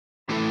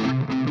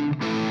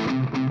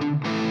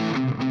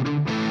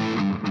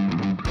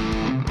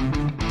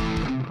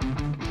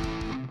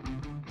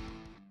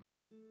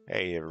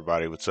Hey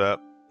everybody, what's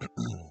up?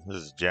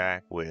 This is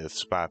Jack with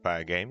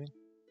SpyPie Gaming.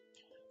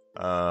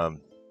 I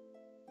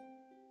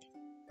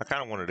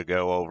kind of wanted to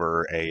go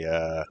over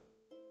a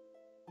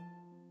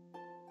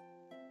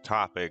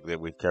topic that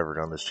we've covered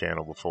on this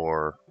channel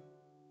before.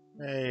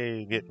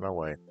 Hey, get in my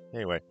way.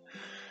 Anyway,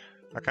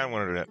 I kind of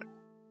wanted to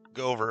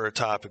go over a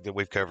topic that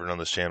we've covered on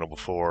this channel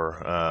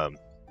before.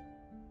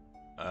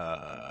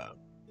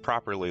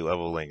 Properly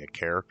leveling a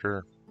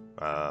character.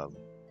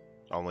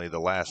 Only the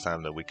last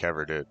time that we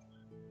covered it,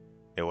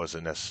 it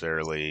wasn't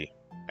necessarily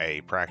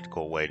a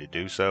practical way to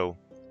do so.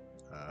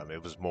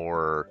 It was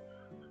more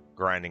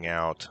grinding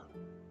out,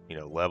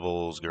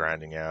 levels,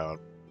 grinding out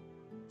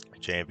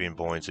champion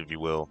points, if you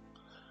will.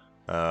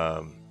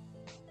 And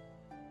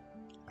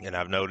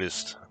I've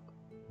noticed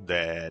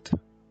that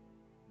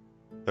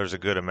there's a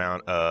good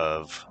amount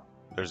of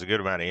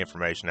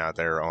information out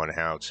there on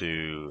how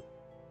to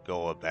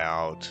go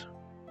about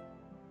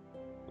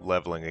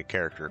leveling a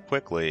character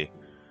quickly,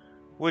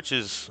 which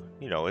is,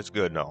 it's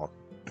good and all.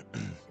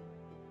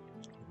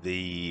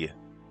 It's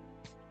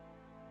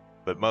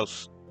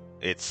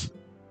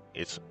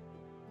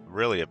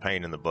really a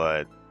pain in the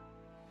butt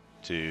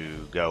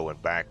to go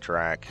and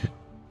backtrack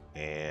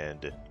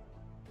and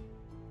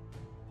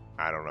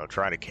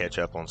try to catch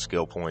up on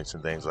skill points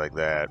and things like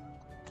that.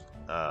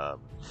 So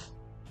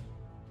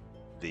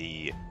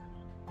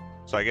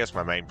I guess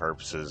my main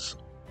purposes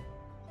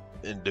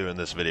in doing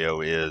this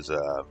video is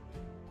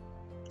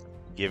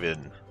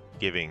giving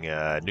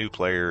new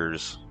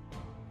players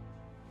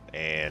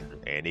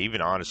and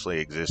even honestly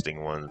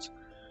existing ones,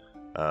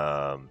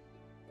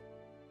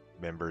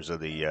 members of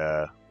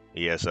the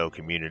ESO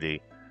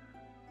community,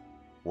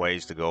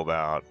 ways to go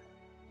about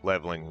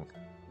leveling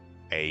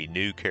a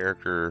new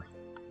character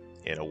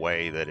in a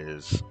way that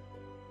is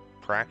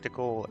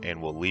practical and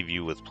will leave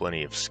you with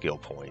plenty of skill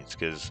points,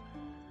 because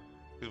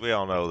we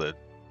all know that,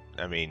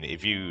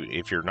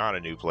 if you're not a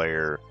new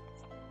player,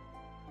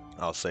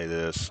 I'll say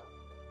this: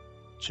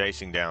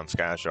 chasing down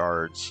sky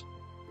shards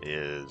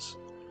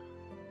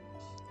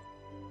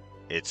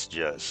it's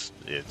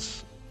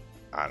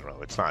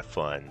not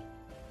fun.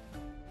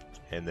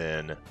 And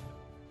then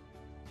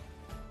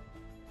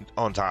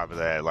on top of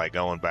that, like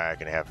going back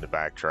and having to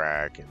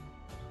backtrack, and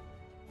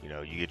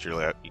you get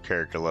your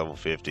character level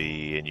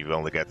 50 and you've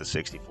only got the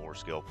 64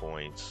 skill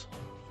points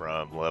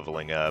from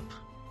leveling up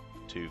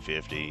to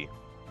 50.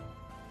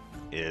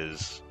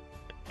 It's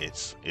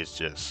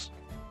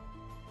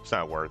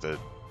not worth it.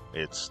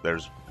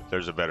 There's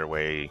a better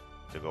way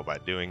to go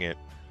about doing it,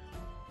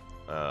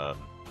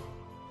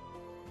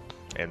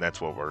 and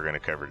that's what we're going to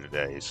cover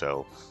today.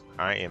 So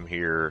I am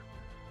here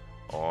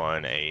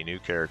on a new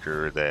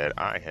character that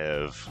I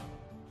have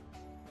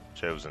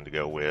chosen to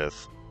go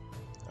with.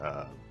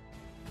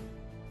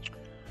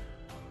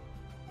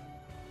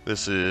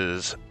 This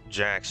is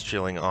Jack's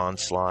Chilling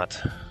Onslaught,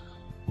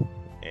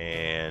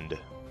 and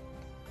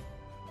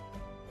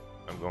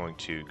I'm going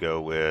to go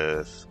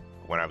with,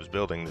 when I was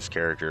building this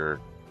character,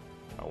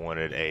 I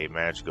wanted a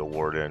Magical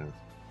Warden.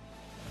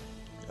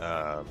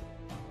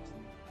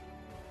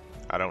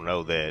 I don't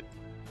know that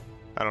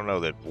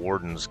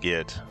wardens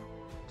get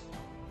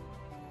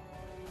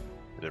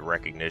the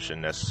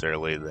recognition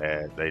necessarily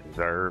that they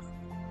deserve.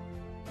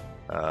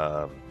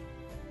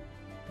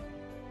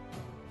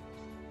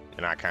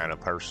 And I kind of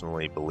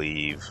personally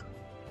believe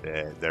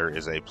that there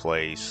is a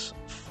place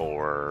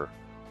for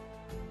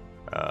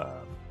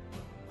a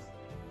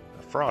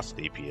frost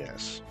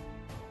DPS.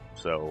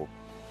 So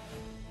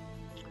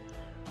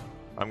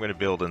I'm going to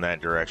build in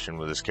that direction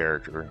with this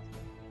character.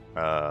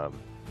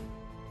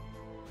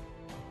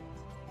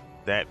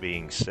 That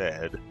being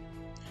said,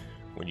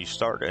 when you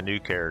start a new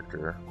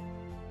character,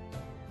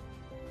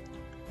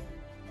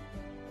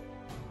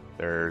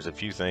 there's a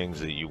few things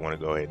that you want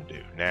to go ahead and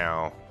do.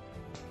 Now,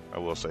 I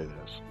will say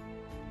this.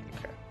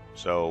 Okay,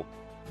 so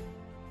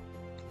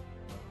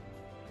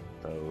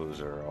those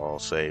are all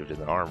saved in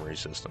the armory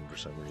system for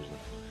some reason.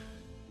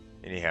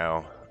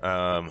 Anyhow,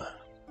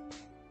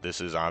 this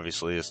is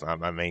obviously, it's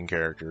not my main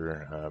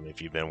character. If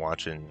you've been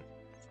watching,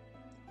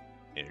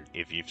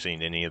 if you've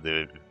seen any of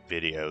the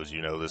videos,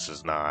 this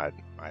is not,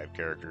 I have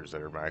characters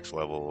that are max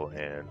level,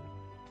 and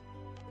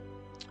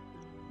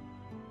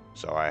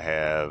so I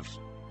have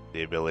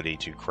the ability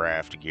to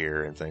craft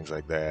gear and things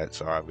like that.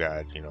 So I've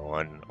got,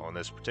 on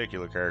this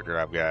particular character,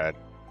 I've got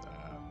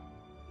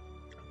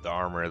the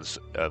armor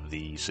of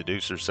the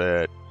Seducer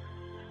set,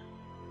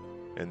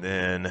 and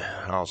then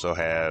I also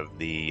have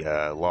the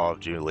Law of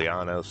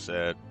Giuliano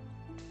set.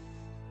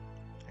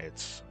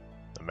 It's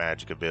a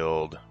Magicka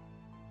build.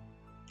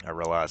 I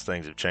realize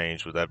things have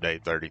changed with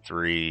update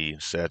 33.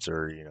 Sets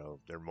are,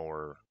 they're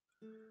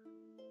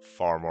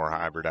far more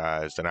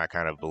hybridized, and I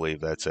kind of believe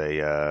that's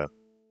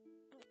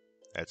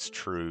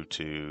true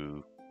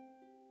to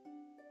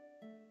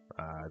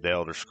the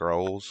Elder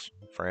Scrolls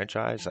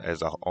franchise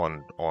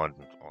on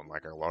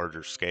like a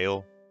larger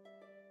scale,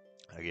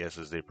 I guess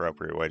is the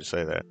appropriate way to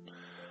say that.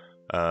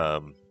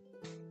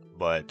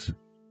 But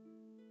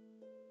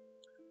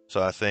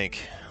so I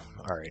think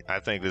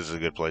this is a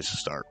good place to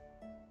start.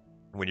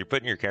 when you're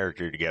putting your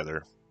character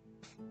together,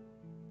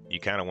 you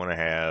kind of want to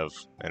have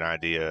an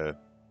idea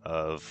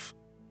of,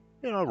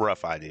 a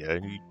rough idea.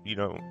 You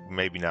don't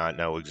maybe not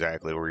know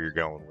exactly where you're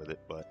going with it,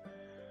 but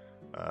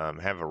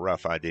have a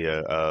rough idea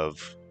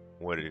of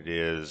what it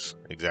is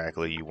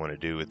exactly you want to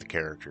do with the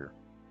character.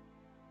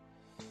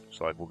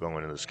 So like we'll go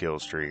into the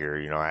skills tree here.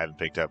 I haven't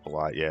picked up a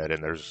lot yet,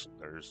 and there's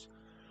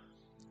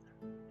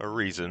a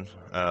reason,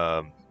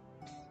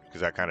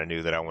 because I kind of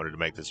knew that I wanted to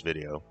make this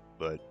video.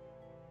 But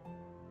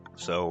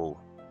so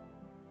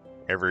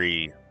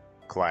every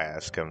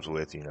class comes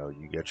with,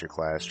 you get your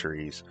class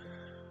trees.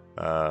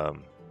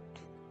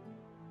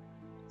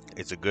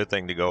 It's a good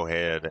thing to go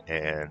ahead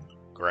and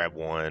grab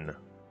one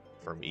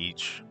from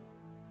each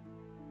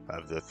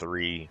of the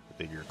 3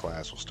 that your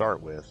class will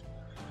start with.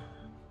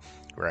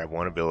 Grab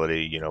one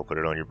ability, put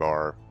it on your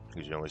bar,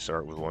 because you only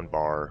start with 1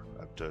 bar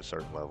up to a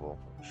certain level.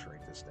 I'll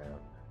shrink this down.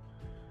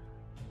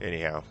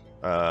 Anyhow,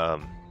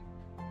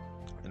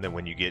 and then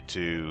when you get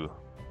to,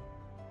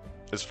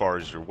 as far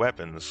as your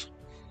weapons,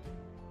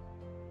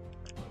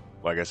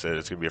 like I said,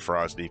 it's going to be a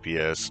frost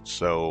DPS,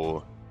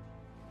 so,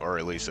 or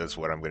at least that's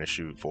what I'm going to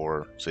shoot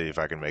for, see if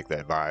I can make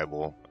that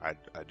viable. I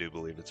do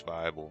believe it's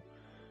viable.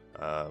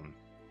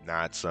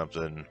 Not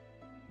something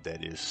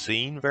that is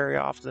seen very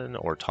often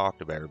or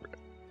talked about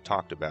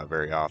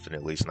very often,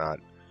 at least not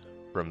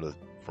from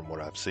what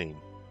I've seen.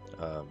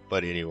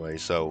 But anyway,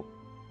 so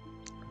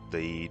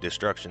the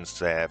destruction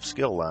staff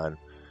skill line,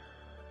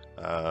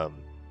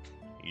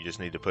 you just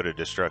need to put a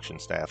destruction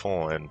staff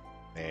on,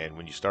 and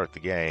when you start the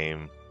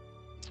game,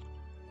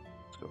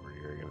 let's go over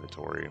here,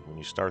 inventory. When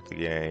you start the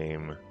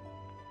game,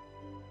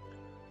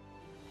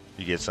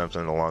 you get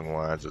something along the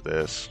lines of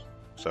this.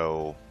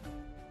 So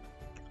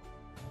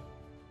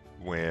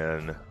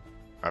when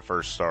I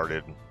first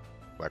started,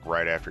 like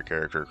right after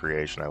character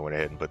creation, I went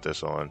ahead and put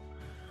this on.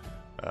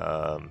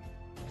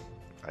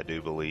 I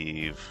do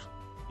believe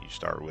you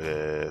start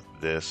with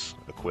this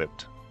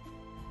equipped,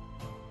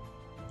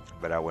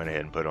 but I went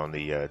ahead and put on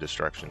the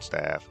destruction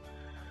staff.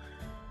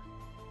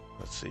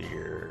 Let's see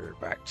here,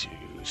 back to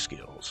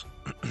skills.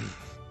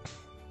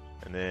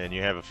 And then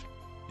you have,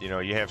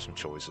 you have some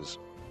choices,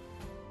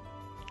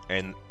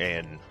 and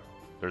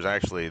there's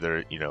actually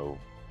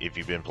if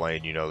you've been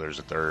playing, there's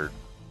a third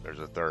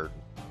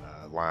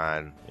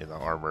line in the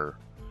armor,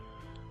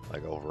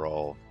 like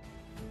overall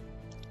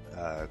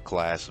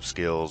class of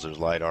skills. There's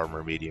light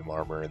armor, medium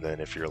armor, and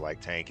then if you're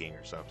like tanking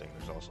or something,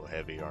 there's also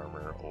heavy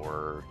armor.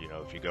 Or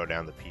if you go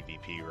down the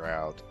PvP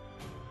route,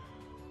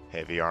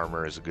 heavy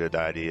armor is a good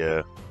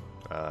idea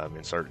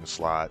in certain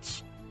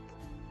slots.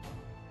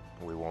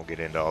 We won't get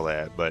into all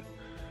that, but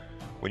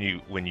when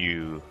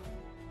you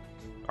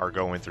are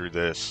going through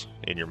this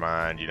in your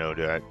mind, do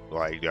I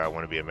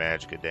want to be a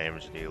magicka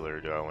damage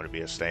dealer? Do I want to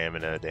be a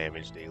stamina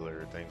damage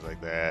dealer? Things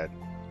like that,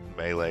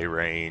 melee,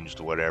 ranged,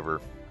 whatever.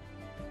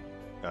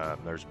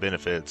 There's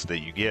benefits that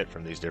you get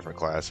from these different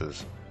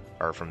classes,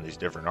 or from these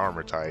different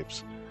armor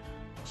types.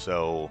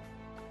 So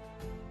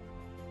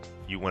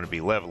you want to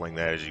be leveling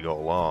that as you go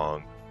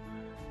along.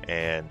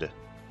 And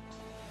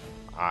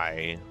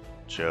I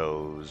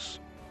chose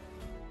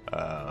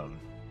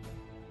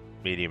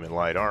medium and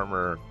light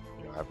armor.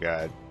 I've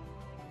got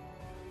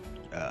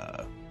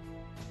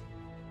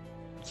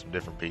some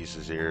different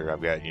pieces here.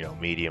 I've got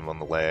medium on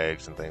the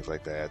legs and things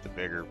like that. The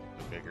bigger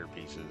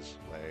pieces,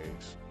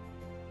 legs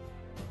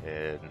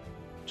and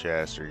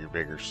chest, or your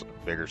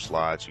bigger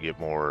slots, you get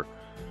more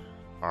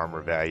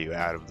armor value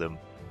out of them.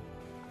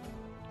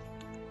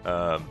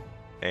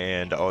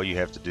 And all you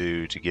have to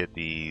do to get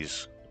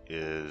these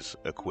is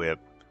equip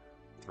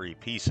 3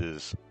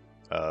 pieces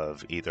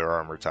of either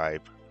armor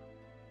type,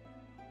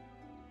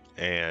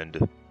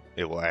 and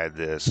it will add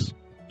this.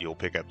 You'll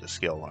pick up the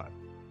skill line.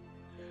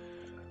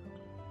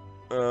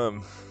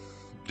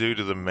 Due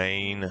to the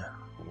main,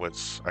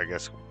 what's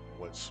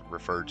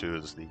referred to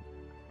as the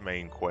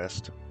main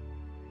quest,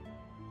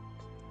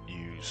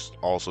 you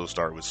also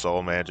start with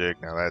soul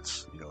magic. Now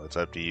that's, it's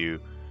up to you.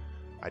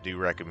 I do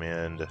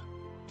recommend,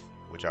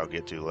 which I'll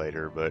get to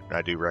later, but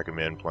I do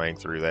recommend playing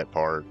through that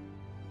part.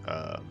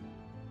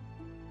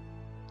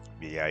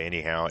 Yeah,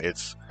 anyhow,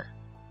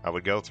 I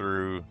would go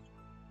through,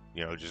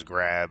 just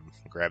grab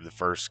the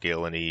first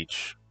skill in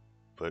each,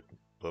 put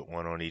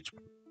one on each,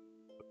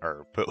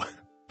 or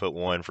put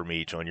one from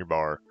each on your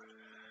bar,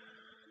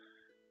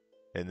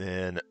 and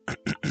then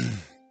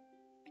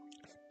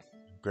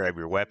grab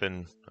your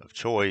weapon of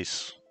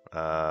choice.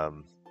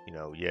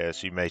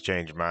 Yes, you may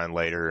change your mind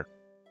later,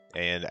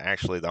 and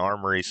actually the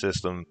armory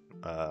system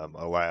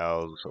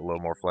allows a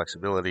little more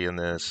flexibility in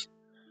this,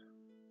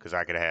 because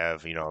I could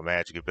have, a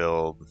magicka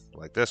build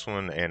like this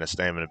one and a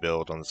stamina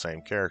build on the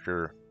same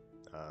character.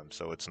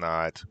 So it's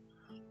not,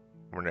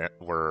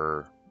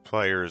 we're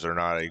players are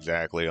not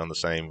exactly on the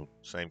same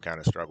kind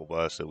of struggle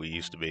bus that we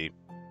used to be.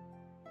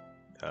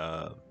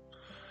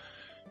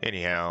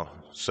 Anyhow,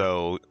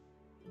 so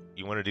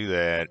you want to do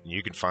that.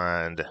 You can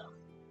find,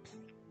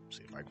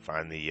 see if I can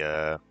find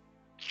the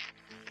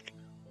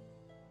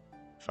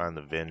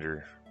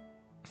vendor.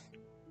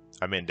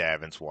 I'm in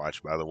Davins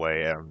Watch, by the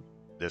way.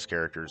 this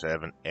character is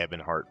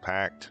Ebonheart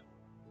Pact.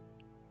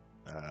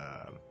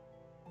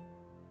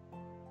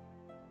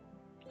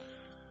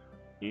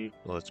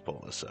 Let's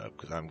pull this up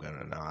because I'm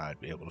gonna not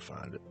be able to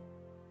find it.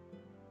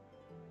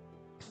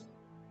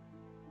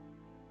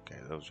 Okay,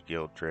 those are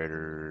guild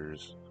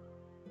traders.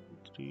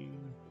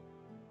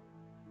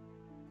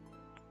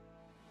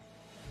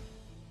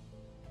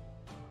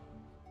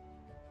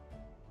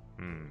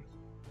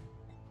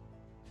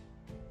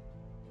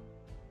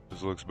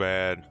 This looks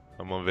bad.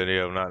 I'm on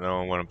video not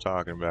knowing what I'm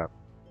talking about.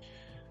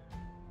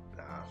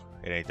 Nah,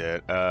 it ain't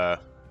that.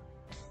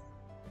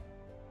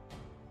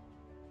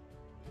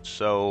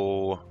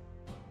 So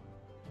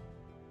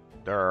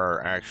there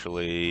are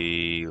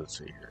actually, let's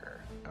see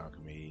here,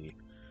 alchemy.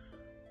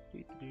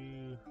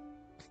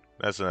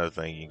 That's another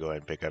thing you can go ahead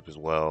and pick up as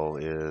well,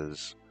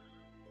 is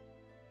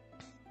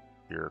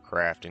your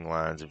crafting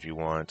lines if you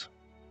want.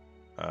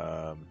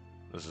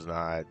 This is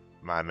not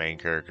my main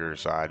character,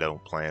 so I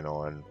don't plan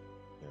on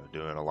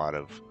doing a lot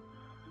of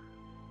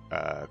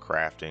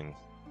crafting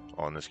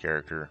on this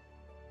character.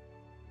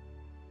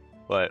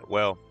 But,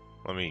 well,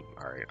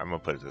 alright, I'm gonna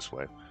put it this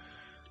way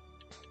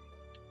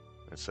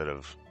instead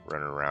of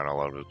running around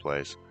all over the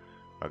place.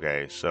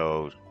 Okay,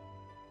 so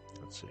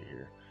let's see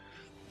here.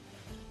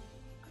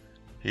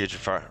 You get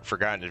your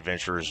Forgotten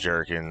Adventurer's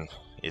Jerkin.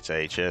 It's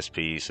a chest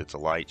piece. It's a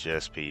light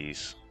chest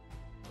piece.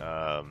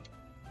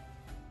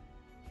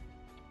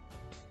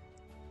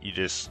 You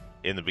just,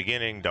 in the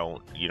beginning,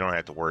 you don't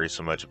have to worry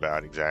so much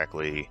about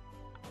exactly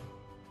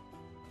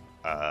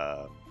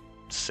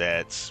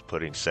sets,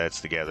 putting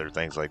sets together,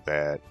 things like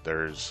that.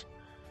 The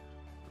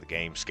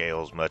game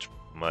scales much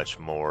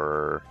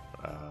more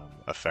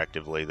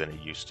effectively than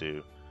it used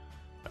to.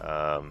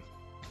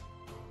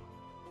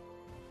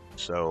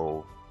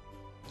 So,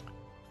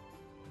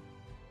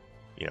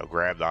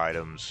 grab the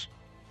items,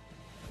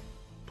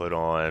 put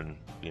on,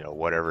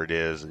 whatever it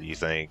is that you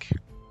think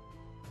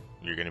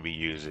you're going to be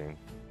using.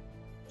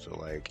 So,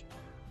 like,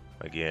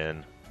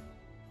 again,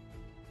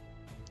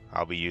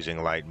 I'll be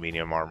using light and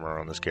medium armor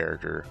on this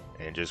character,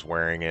 and just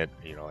wearing it,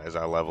 as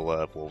I level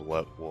up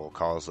will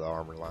cause the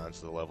armor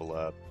lines to level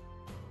up.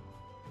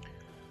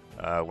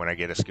 When I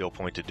get a skill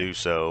point to do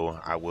so,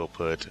 I will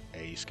put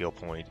a skill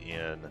point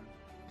in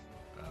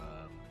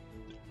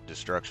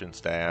Destruction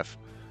Staff,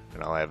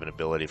 and I'll have an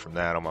ability from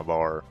that on my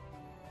bar.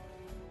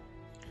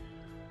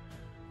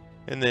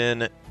 And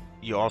then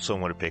you also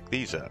want to pick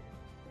these up.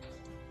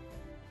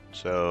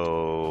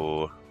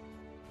 So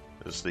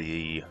this is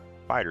the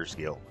Fighter's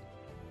Guild.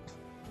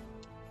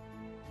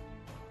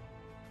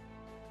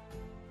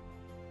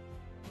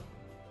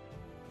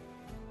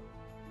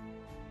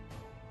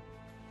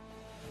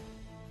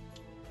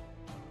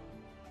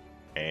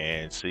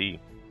 And see,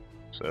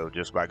 so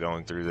just by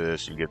going through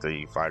this, you get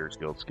the Fighter's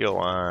Guild skill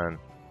line,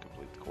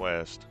 complete the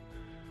quest,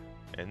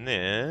 and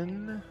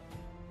then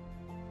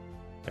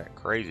got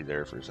crazy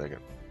there for a second.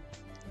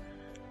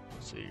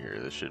 Let's see here,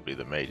 this should be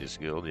the Mage's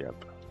Guild.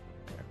 Yep.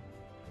 Okay.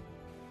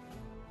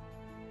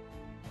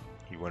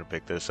 You want to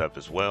pick this up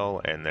as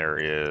well, and there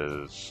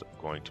is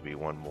going to be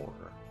one more.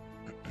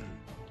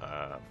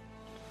 I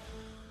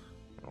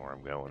don't know where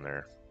I'm going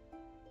there.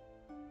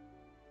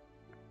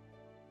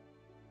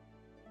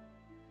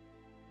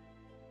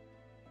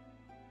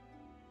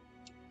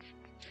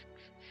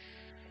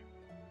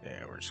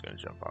 Yeah, we're just going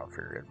to jump off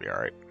here. It'll be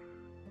alright.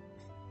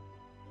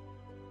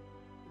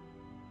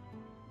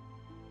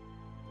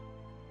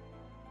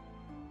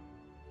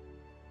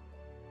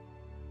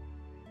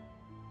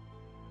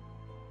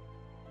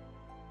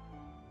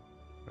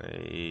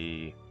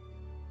 Hey.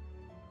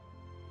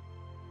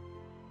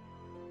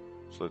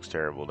 This looks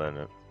terrible, doesn't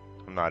it?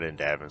 I'm not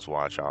into Adam's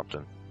Watch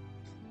often.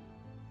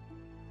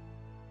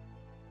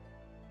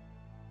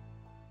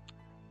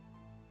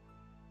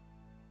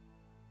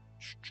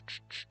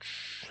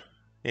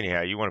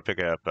 Anyhow, you want to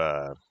pick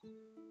up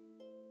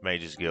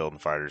Mage's Guild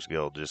and Fighter's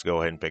Guild. Just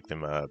go ahead and pick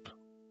them up,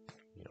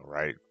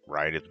 right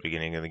at the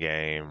beginning of the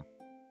game.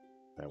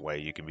 That way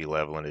you can be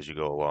leveling as you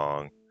go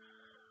along.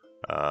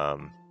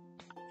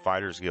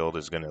 Fighter's Guild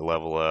is going to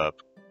level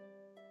up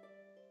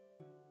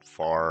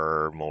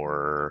far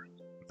more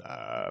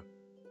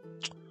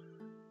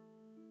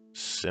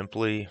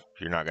simply.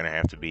 You're not going to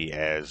have to be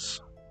as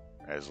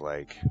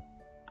like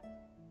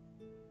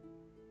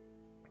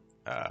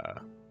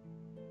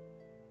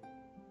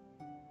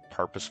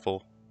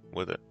purposeful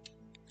with it,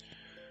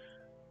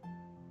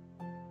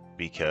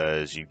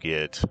 because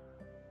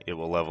it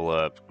will level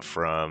up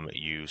from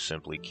you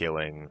simply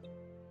killing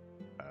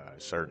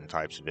certain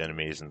types of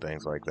enemies and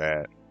things like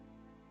that.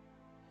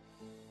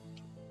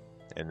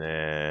 And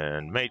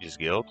then Mage's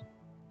Guild.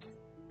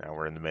 Now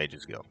we're in the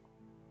Mage's Guild.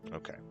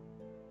 Okay.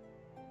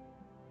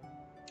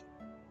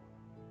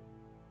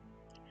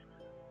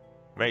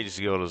 Mage's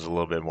Guild is a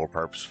little bit more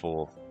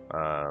purposeful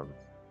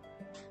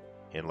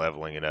in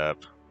leveling it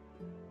up.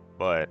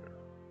 But,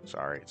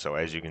 sorry, so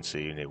as you can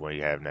see, what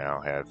you have now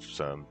have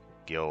some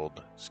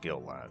guild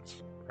skill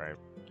lines, right?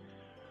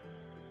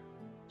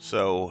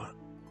 So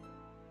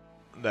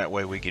that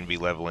way we can be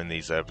leveling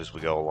these up as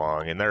we go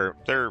along, and they're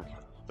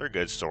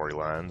good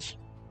storylines.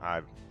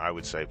 I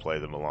would say play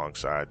them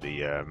alongside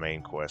the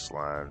main quest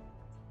line.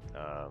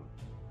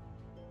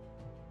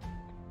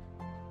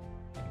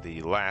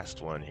 The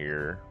last one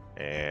here,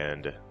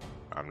 and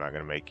I'm not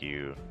gonna make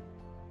I'm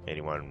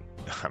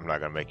not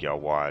gonna make y'all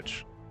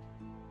watch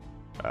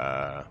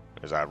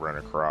as I run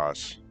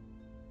across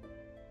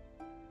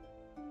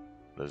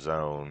the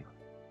zone,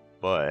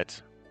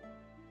 but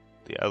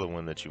the other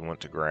one that you want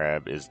to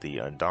grab is the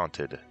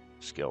Undaunted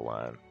skill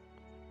line.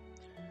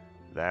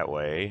 That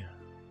way,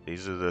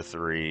 these are the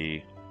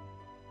three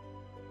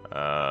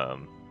that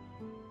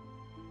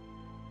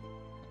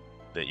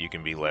you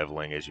can be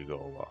leveling as you go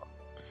along.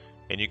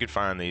 And you can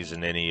find these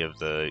in any of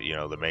the,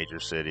 the major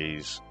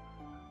cities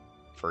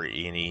for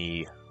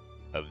any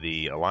of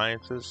the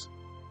alliances.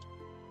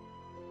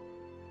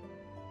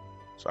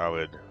 So I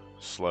would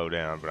slow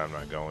down, but I'm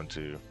not going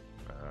to.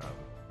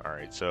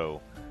 Alright,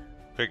 so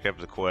picked up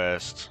the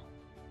quest,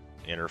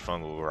 enter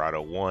Fungal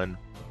Grotto 1.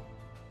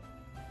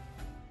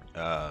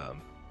 Now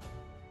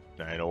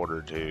in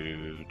order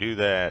to do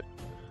that,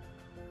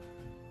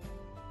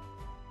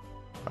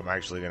 I'm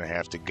actually going to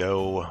have to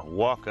go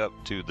walk up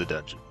to the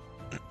dungeon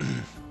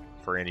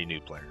for any new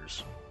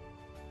players.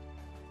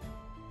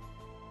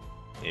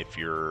 If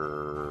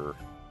you're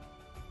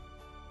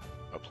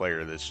a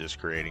player that's just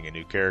creating a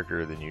new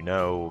character, then you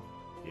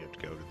have to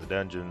go to the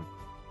dungeon.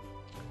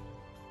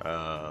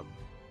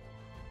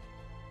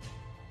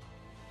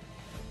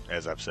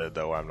 As I've said,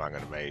 though, I'm not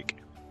going to make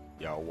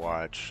y'all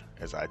watch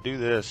as I do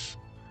this.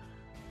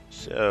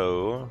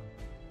 So,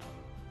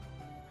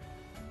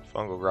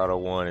 Fungal Grotto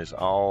 1 is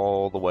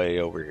all the way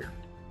over here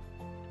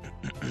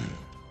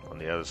on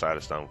the other side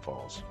of Stone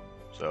Falls.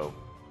 So,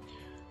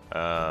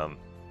 have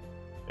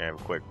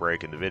a quick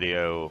break in the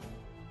video,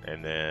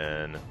 and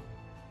then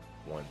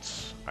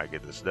once I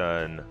get this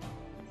done,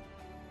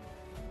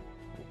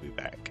 we'll be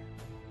back.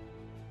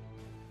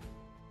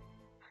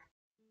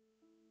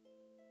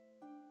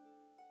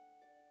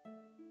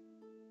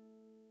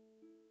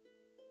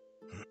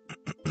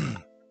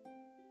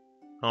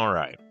 All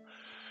right.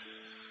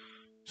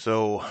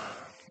 So,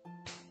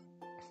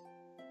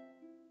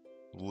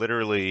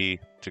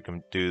 literally,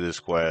 to do this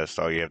quest,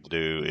 all you have to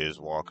do is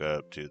walk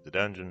up to the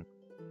dungeon.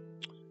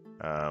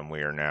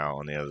 We are now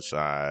on the other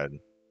side,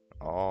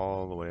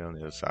 all the way on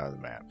the other side of the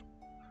map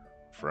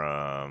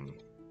from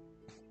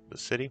the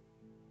city.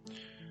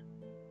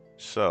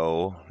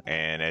 So,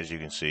 and as you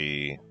can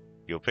see,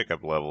 you'll pick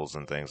up levels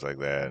and things like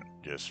that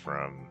just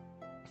from,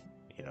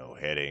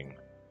 heading,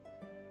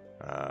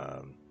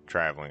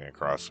 traveling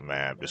across the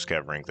map.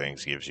 Discovering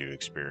things gives you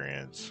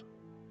experience.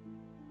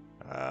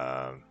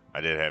 I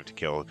did have to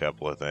kill a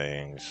couple of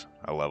things.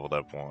 I leveled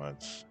up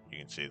once. You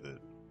can see that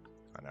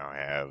I now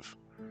have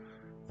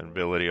an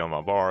ability on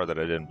my bar that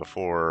I didn't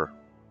before.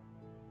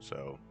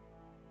 So,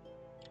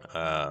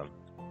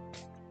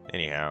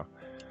 anyhow,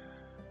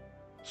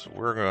 so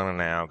we're gonna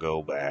now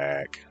go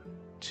back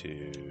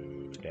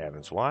to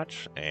Davin's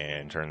Watch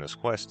and turn this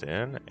quest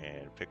in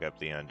and pick up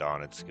the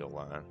Undaunted skill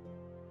line.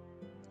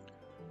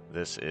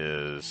 This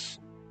is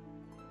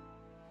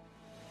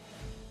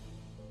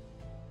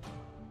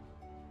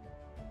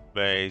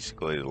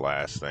basically the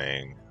last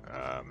thing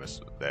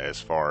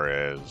as far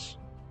as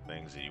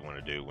things that you want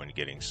to do when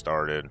getting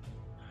started.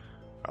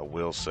 I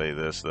will say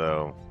this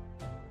though,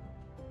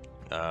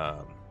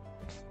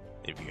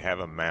 if you have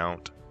a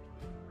mount,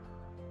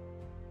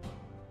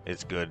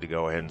 it's good to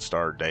go ahead and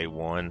start day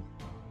one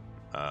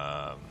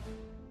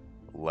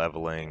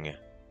leveling.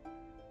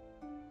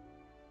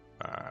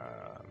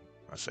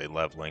 I say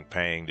leveling,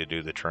 paying to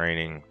do the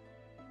training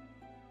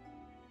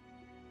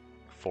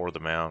for the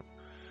mount,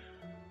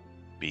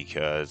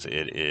 because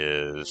it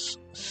is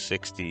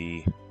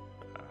 60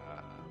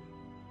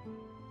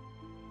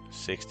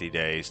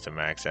 days to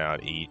max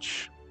out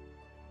each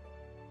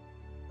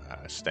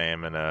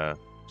stamina,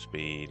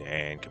 speed,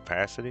 and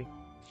capacity.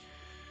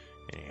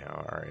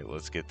 Anyhow, alright,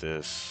 let's get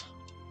this,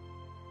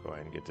 go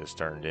ahead and get this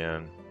turned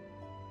in.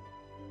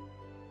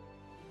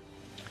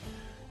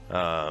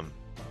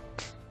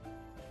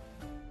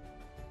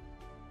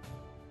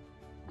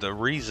 The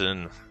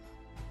reason,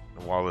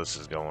 while this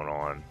is going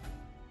on,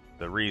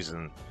 the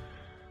reason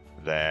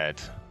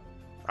that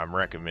I'm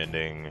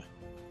recommending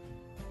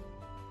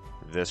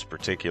this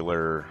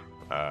particular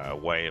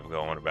way of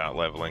going about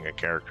leveling a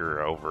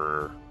character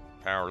over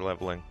power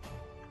leveling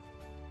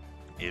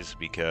is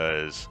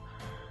because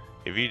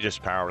if you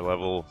just power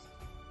level,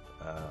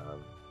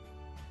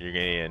 you're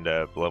going to end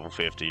up level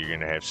 50, you're going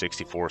to have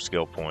 64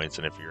 skill points,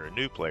 and if you're a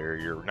new player,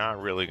 you're not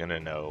really going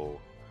to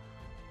know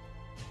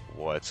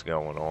what's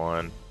going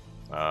on,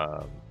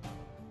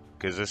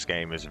 because this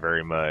game is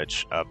very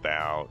much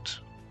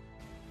about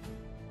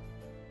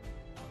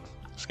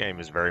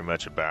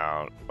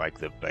like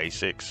the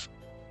basics,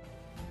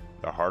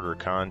 the harder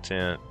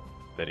content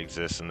that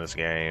exists in this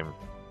game.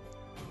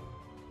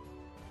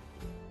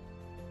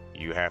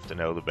 You have to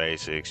know the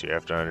basics. You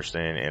have to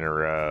understand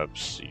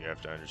interrupts. You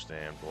have to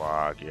understand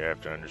block. You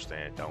have to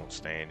understand don't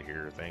stand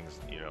here. Things,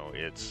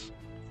 it's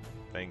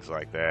things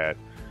like that.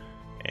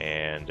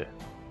 And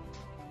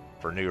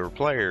for newer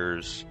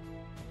players,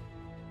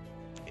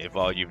 if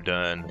all you've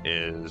done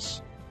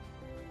is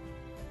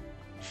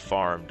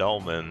farm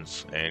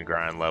dolmens and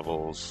grind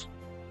levels,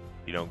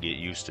 you don't get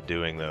used to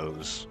doing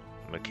those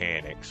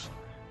mechanics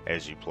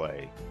as you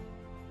play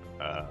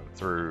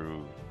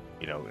through,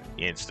 you know,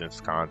 instance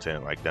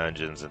content like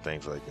dungeons and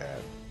things like that.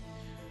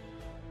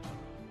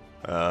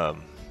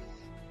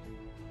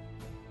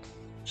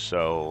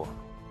 So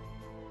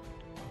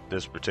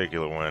this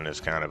particular one is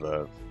kind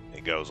of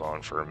it goes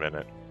on for a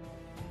minute.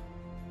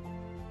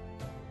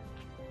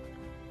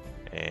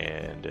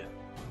 And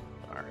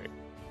alright,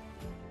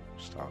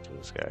 let's talk to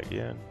this guy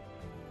again.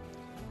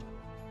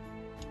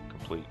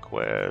 Complete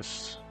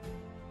quest.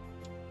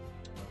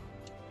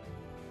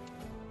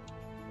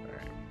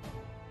 Alright.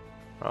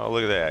 Oh,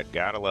 look at that.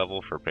 Got a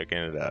level for picking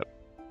it up.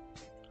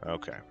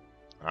 Okay.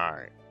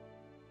 Alright.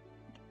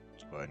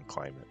 Let's go ahead and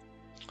claim it.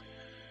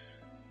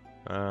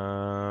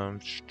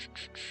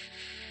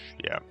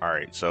 Yeah,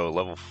 alright, so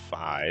level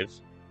 5,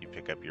 you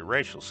pick up your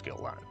racial skill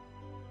line.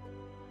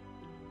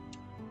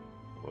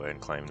 Go ahead and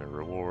claim the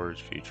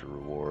rewards, future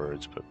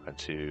rewards, put my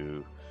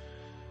 2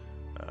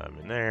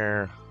 in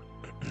there.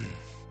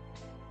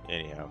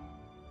 Anyhow.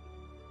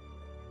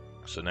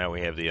 So now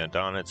we have the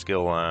Undaunted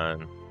skill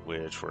line,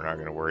 which we're not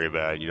going to worry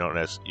about. You don't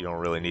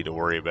really need to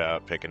worry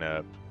about picking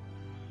up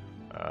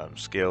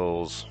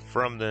skills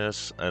from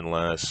this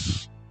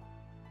unless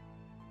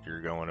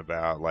you're going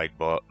about like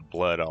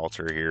Blood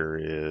Altar here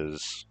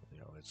is, you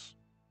know, it's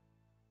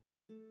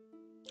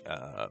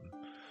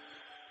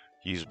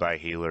used by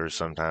healers,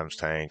 sometimes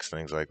tanks,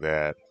 things like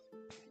that.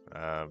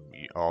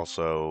 You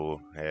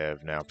also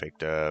have now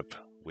picked up,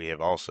 we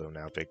have also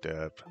now picked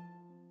up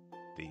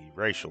the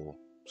racial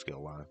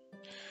skill line,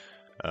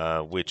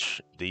 which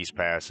these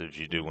passives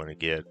you do want to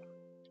get.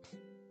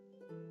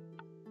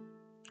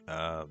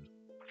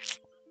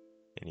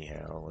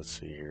 Anyhow, let's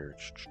see here.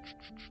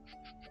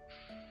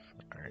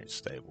 Alright,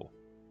 stable.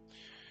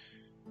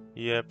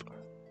 Yep.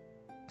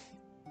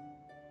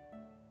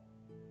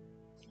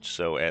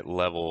 So at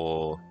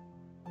level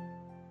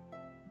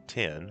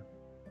 10,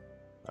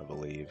 I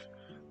believe,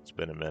 it's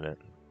been a minute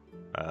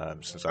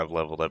since I've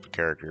leveled up a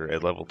character.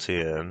 At level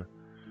 10,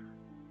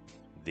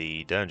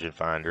 the Dungeon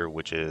Finder,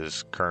 which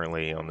is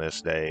currently on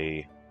this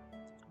day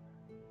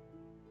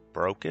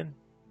broken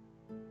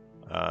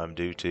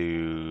due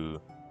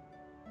to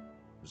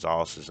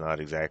Zos is not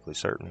exactly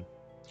certain.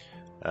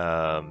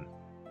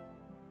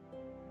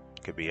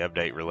 Could be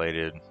update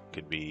related,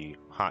 could be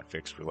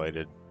hotfix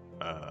related.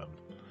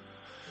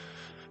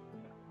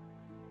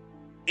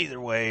 Either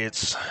way,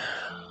 it's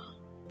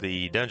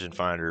the Dungeon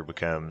Finder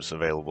becomes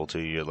available to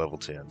you at level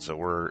 10.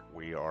 So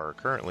we are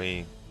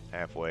currently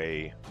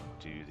halfway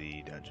to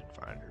the Dungeon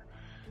Finder.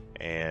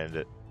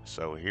 And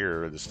so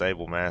here, the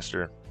Stable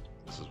Master,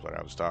 this is what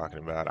I was talking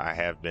about. I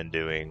have been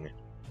doing,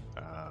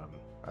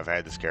 I've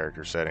had this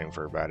character setting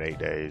for about 8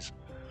 days.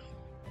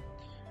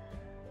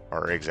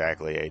 Or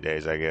exactly 8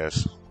 days, I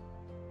guess.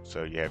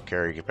 So you have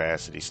carry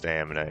capacity,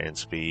 stamina, and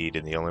speed,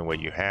 and the only way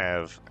you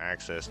have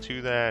access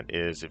to that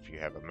is if you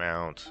have a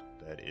mount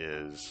that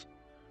is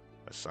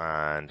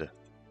assigned.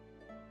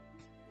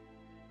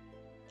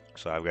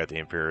 So I've got the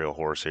Imperial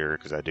horse here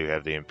because I do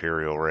have the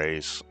Imperial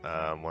race.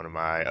 One of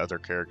my other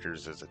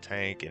characters is a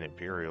tank, and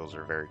Imperials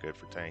are very good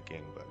for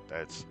tanking, but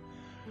that's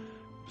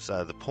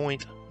beside the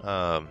point.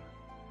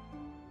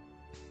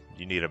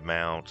 You need a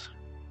mount.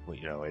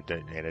 You know, and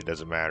it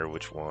doesn't matter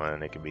which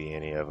one, it can be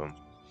any of them.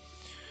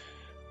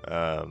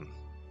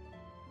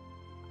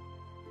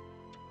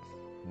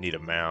 Need a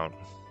mount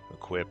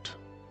equipped.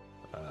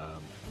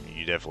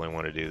 You definitely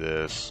want to do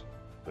this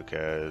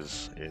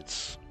because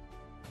it's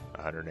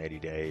 180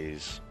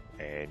 days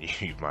and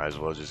you might as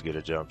well just get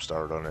a jump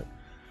start on it.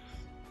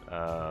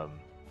 Trying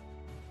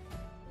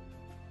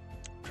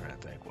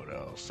to think what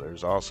else.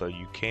 There's also,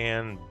 you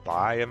can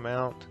buy a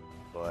mount,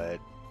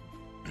 but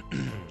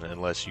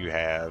unless you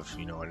have,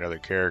 you know, another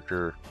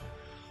character,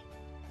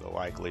 the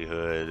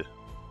likelihood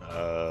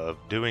of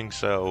doing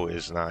so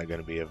is not going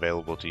to be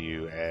available to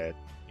you at,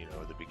 you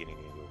know, the beginning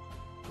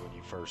of when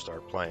you first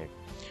start playing.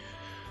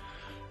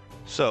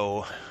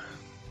 So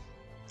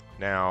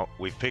now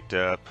we've picked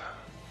up,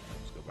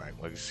 let's go back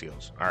and look at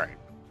skills. All right,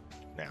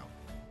 now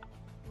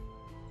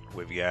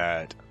we've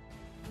got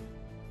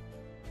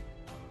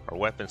our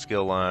weapon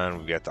skill line,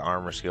 we've got the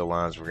armor skill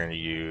lines we're going to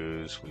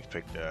use. We've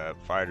picked up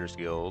Fighters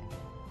Guild,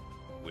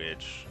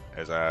 which,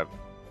 as I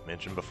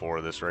mentioned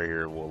before, this right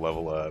here will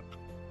level up,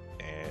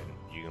 and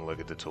you can look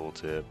at the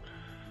tooltip.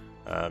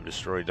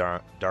 Destroy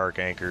dark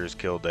anchors,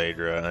 kill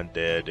Daedra,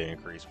 undead to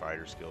increase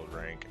Fighters Guild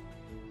rank.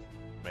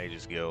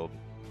 Mages Guild,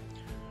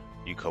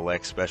 you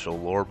collect special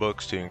lore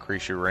books to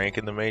increase your rank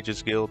in the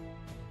Mages Guild.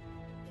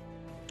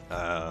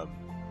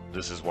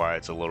 This is why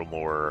it's a little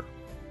more,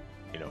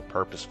 you know,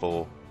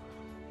 purposeful.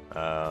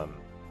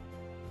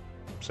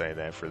 Saying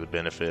that for the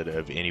benefit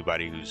of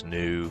anybody who's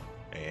new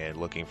and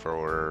looking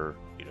for,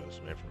 you know,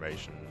 some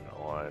information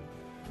on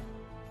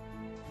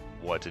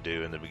what to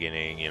do in the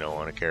beginning, you know,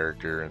 on a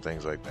character and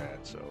things like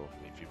that. So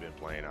if you've been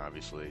playing,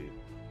 obviously,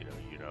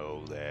 you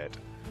know that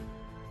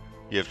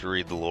You have to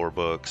read the lore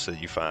books that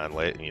you find,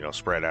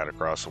 spread out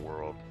across the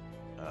world.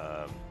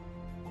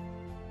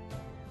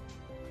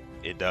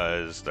 It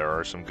does. There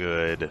are some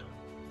good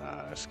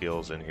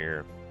skills in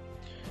here.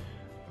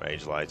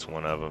 Mage Light's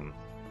one of them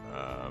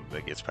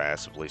that gets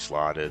passively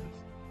slotted,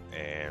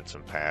 and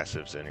some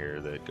passives in here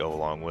that go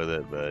along with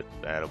it, but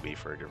that'll be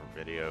for a different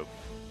video.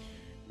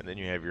 And then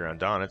you have your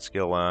Undaunted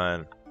skill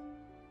line,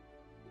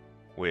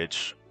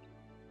 which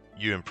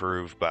you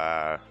improve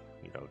by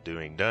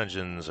doing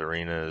dungeons,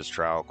 arenas,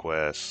 trial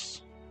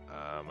quests,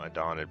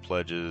 Undaunted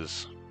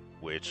pledges,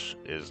 which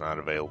is not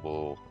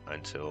available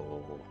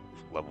until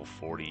level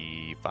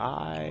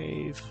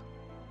 45,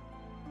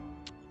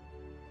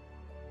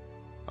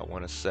 I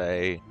want to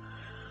say.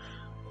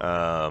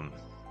 I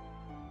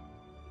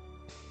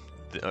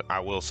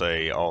will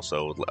say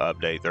also,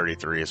 update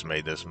 33 has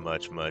made this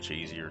much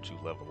easier to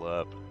level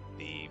up.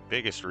 The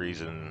biggest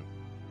reason,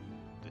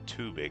 the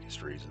two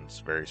biggest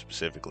reasons very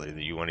specifically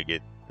that you want to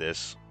get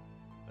this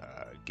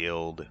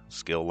guild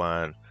skill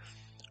line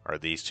are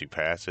these two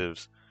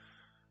passives.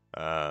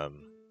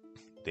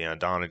 The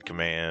Undaunted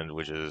command,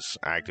 which is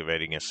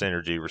activating a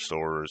synergy,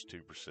 restores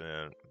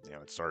 2%.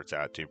 It starts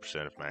out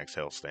 2% of max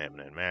health,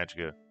 stamina, and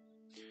magicka.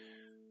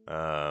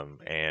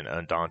 And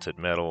Undaunted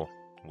Metal,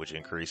 which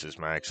increases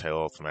max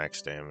health, max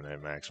stamina,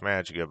 and max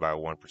magicka by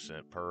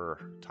 1% per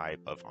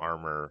type of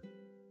armor.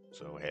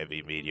 So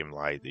heavy, medium,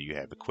 light that you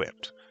have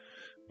equipped.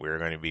 We're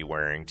going to be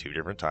wearing two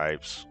different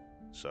types,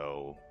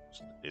 so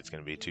it's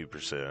going to be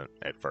 2%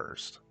 at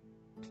first.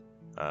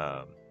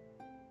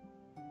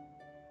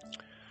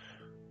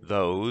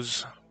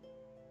 Those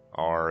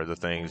are the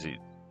things that,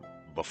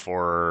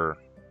 before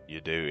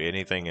you do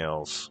anything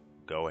else,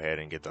 go ahead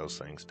and get those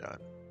things done.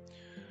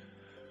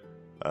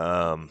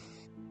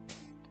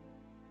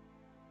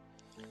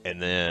 And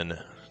then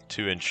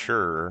to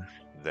ensure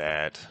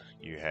that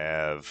you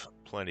have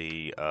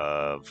plenty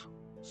of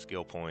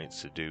skill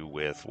points to do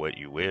with what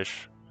you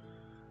wish,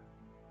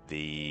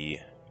 the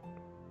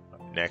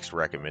next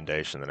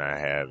recommendation that I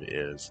have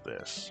is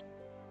this.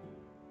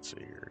 So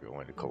you're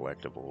going to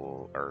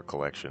collectible or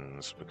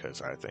collections,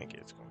 because I think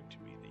it's going to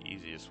be the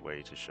easiest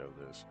way to show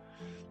this.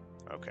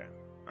 Okay,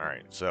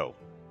 alright, so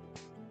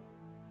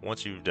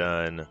once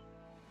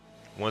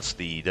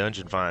the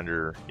dungeon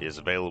finder is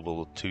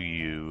available to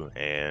you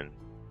and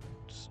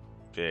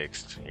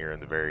fixed here in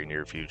the very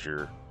near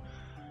future,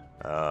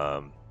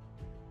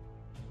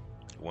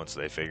 once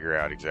they figure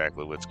out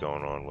exactly what's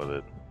going on with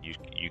it,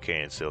 you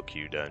can still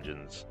queue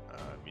dungeons.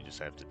 You just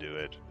have to do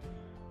it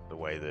the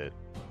way that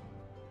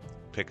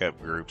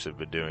pickup groups have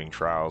been doing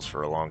trials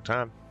for a long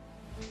time.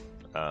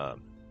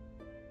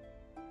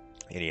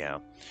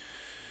 Anyhow,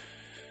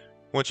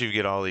 once you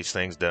get all these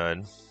things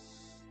done,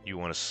 you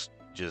want to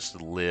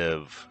just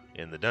live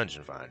in the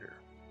dungeon finder.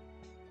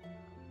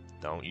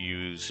 Don't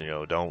use,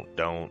 I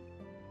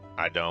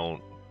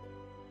don't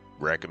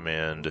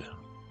recommend,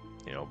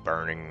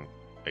 burning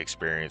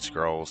experience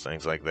scrolls,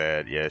 things like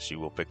that. Yes, you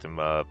will pick them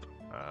up.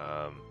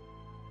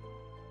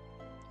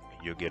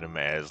 You'll get them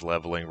as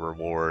leveling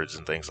rewards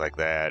and things like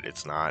that.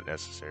 It's not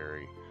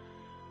necessary.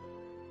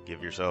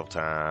 Give yourself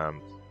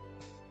time.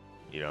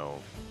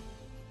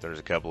 There's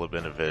a couple of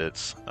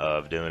benefits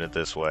of doing it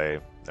this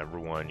way. Number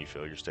one, you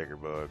fill your sticker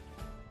book.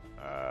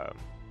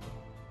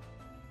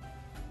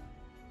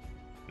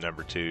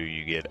 Number two,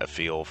 you get a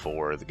feel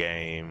for the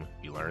game.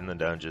 You learn the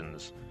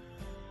dungeons.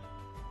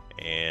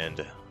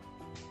 And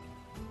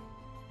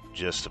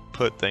just to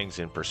put things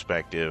in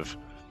perspective,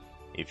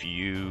 if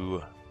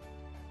you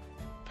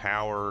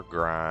power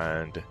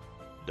grind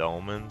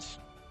dolmens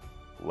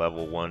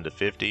level 1 to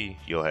 50,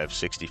 you'll have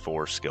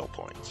 64 skill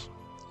points.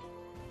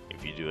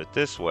 If you do it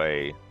this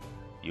way,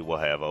 you will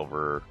have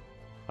over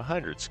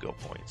 100 skill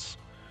points.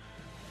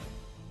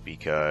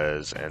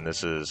 Because, and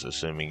this is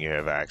assuming you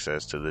have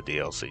access to the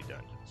DLC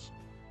dungeons.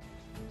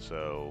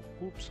 So,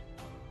 oops.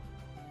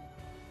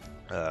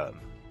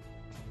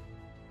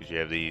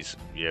 Because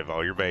you have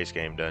all your base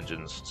game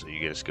dungeons, so you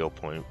get a skill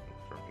point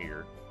from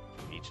here,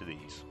 from each of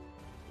these.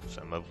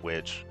 Some of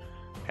which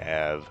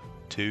have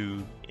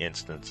 2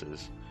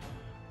 instances.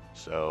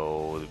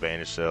 So the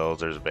Banished Cells,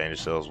 there's a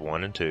Banished Cells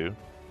 1 and 2.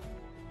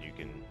 You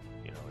can,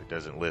 it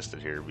doesn't list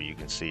it here, but you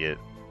can see it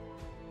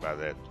by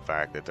the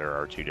fact that there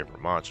are 2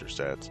 different monster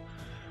sets.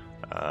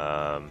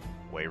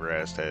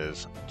 Wayrest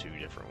has 2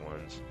 different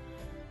ones.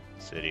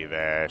 City of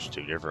Ash,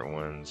 2 different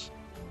ones.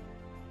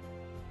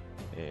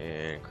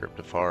 And Crypt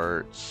of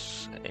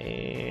Hearts,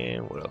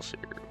 and what else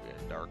here?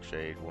 We got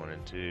Darkshade 1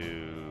 and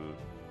 2.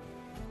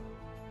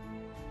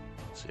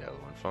 What's the other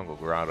one? Fungal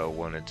Grotto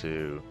 1 and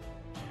 2.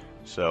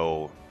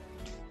 So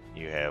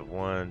you have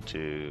 1,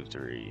 2,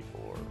 3,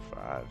 4,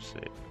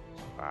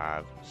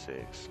 5,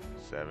 6,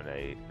 7,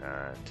 8,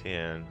 9,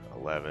 10,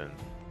 11.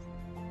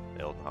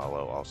 Elden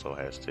Hollow also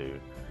has 2.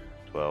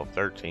 12,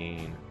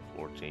 13,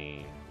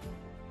 14,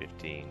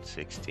 15,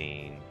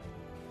 16,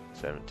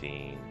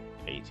 17,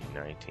 18,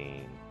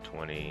 19,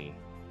 20,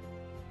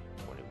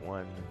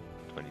 21,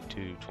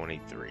 22,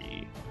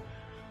 23.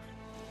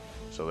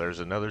 So there's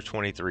another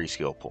 23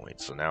 skill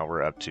points. So now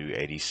we're up to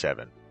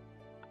 87.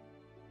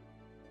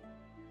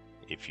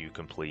 if you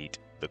complete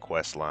the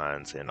quest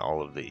lines in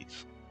all of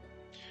these.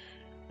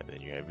 And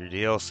then you have your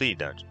DLC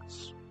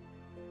dungeons,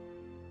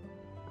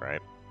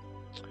 right?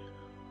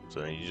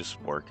 So then you just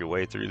work your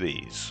way through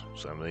these.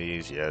 Some of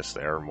these, yes,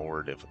 they are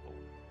more difficult.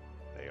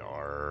 They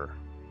are,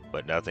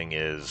 but nothing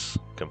is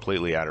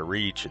completely out of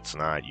reach. It's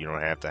not, you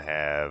don't have to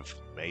have,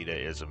 meta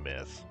is a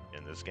myth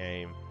in this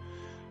game.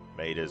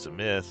 Meta is a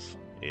myth.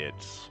 It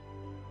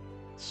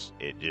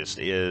just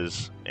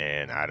is,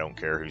 and I don't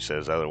care who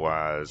says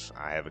otherwise.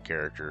 I have a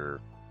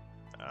character,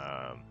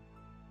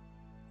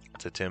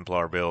 it's a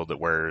Templar build that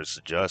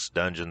wears just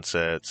dungeon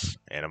sets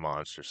and a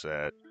monster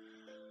set.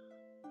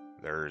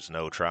 There's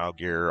no trial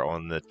gear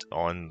on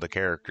the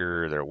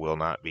character. There will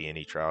not be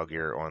any trial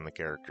gear on the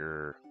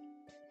character.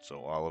 So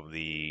all of the,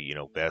 you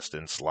know, best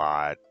in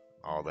slot,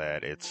 all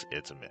that, it's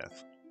a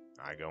myth.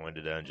 I go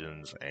into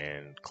dungeons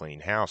and clean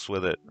house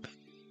with it.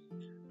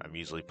 I'm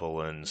usually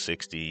pulling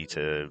 60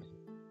 to,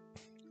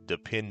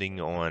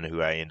 depending on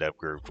who I end up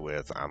grouped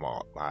with,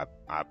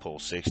 I pull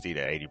 60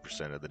 to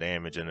 80% of the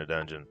damage in a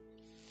dungeon.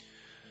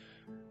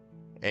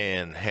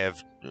 And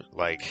have,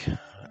 like,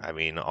 I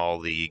mean, all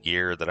the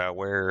gear that I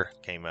wear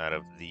came out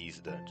of these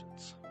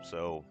dungeons.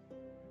 So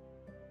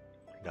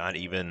not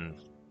even,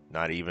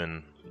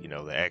 you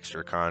know, the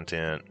extra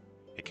content,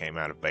 it came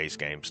out of base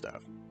game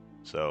stuff.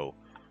 So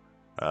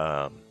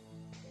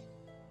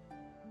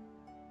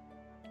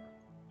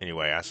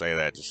anyway, I say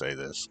that to say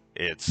this.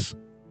 It's,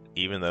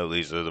 even though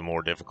these are the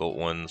more difficult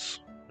ones,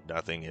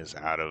 nothing is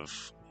out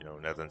of, you know,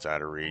 nothing's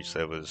out of reach.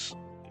 That was,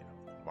 you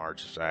know,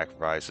 March of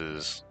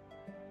Sacrifices.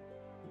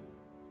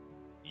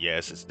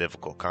 Yes, it's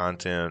difficult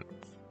content,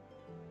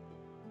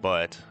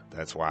 but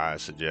that's why I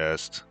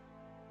suggest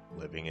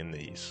living in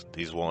these.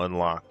 These will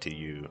unlock to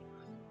you,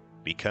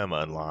 become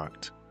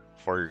unlocked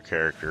for your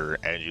character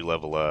as you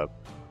level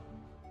up.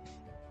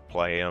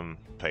 Play them,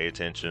 pay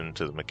attention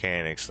to the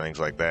mechanics, things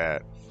like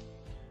that.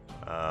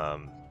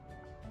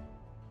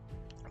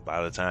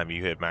 By the time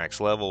you hit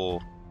max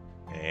level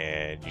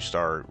and you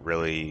start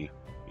really,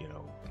 you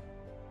know,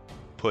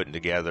 putting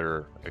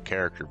together a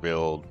character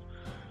build,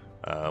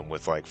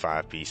 with like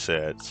 5-piece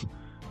sets,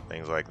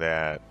 things like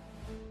that,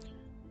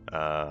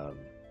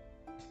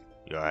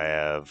 you'll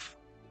have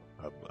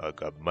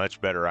a much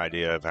better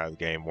idea of how the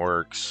game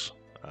works.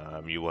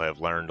 You will have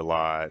learned a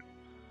lot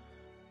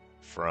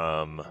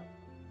from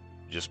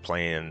just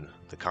playing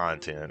the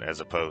content as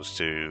opposed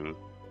to,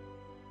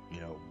 you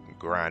know,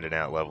 grinding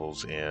out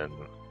levels in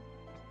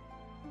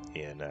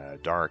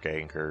Dark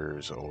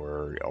Anchors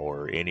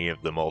or any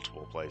of the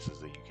multiple places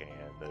that you can.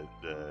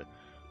 The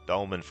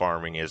dolmen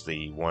farming is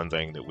the one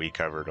thing that we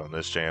covered on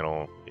this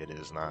channel. It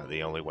is not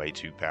the only way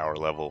to power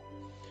level.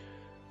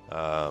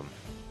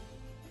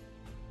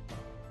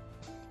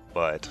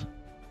 But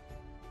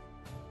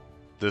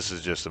this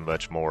is just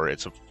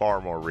it's a far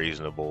more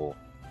reasonable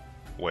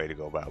way to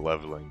go about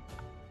leveling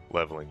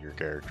your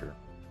character.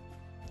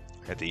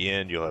 At the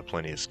end, you'll have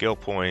plenty of skill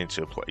points.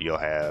 You'll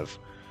have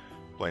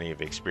plenty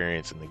of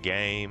experience in the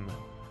game,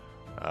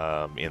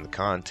 in the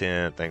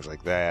content, things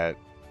like that.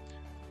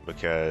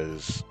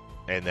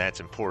 And that's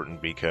important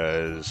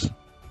because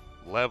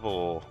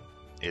level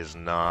is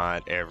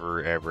not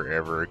ever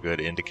a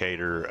good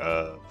indicator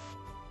of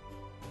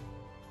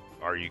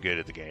are you good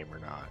at the game or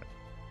not,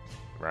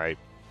 right?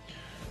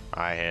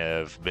 I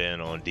have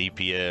been on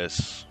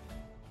DPS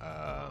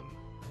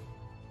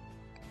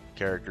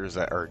characters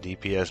that are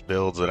DPS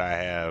builds that I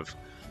have.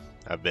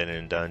 I've been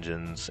in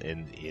dungeons,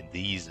 in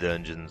these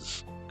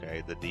dungeons,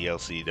 okay, the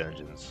DLC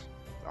dungeons,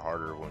 the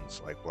harder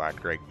ones like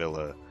Black Drake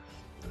Villa,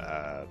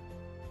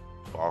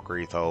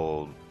 Valkyrie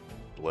Hold,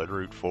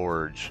 Bloodroot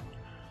Forge.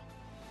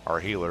 Our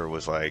healer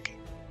was like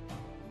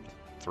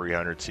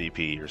 300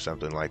 CP or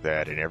something like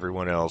that, and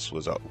everyone else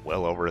was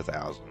well over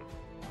 1,000.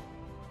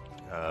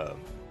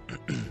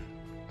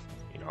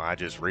 You know, I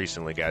just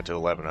recently got to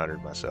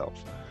 1,100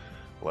 myself,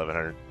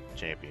 1,100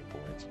 champion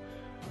points.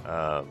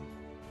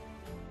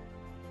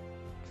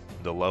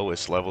 The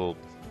lowest level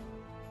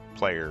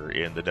player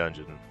in the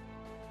dungeon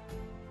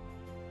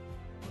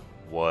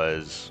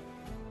was,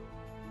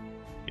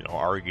 you know,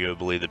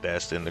 arguably the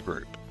best in the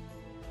group.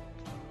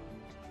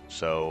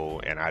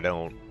 So, and I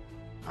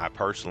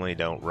personally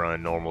don't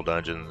run normal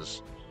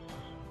dungeons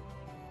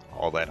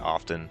all that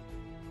often.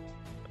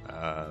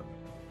 I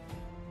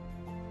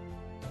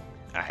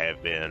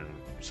have been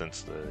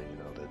since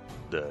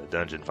the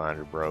dungeon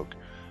finder broke,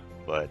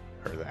 or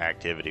the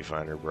activity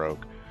finder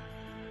broke.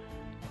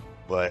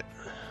 But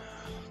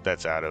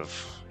that's out of,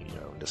 you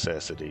know,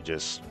 necessity,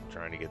 just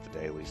trying to get the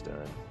dailies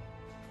done.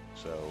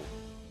 So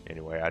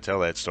anyway, I tell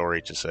that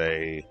story to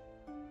say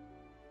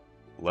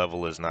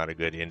level is not a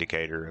good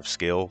indicator of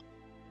skill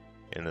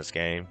in this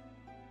game.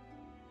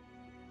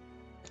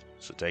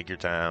 So take your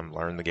time,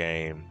 learn the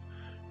game.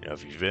 You know,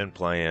 if you've been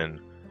playing,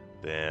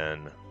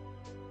 then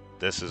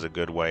this is a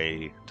good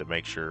way to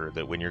make sure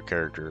that when your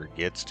character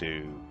gets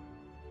to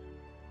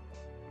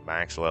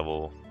max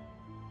level,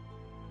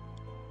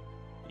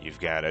 you've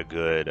got a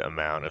good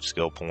amount of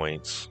skill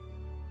points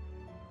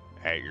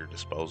at your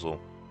disposal.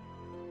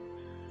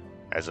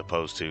 as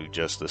opposed to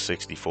just the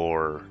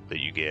 64 that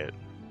you get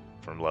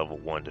from level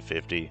 1 to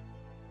 50,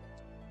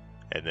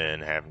 and then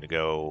having to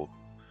go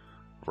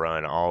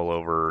run all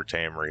over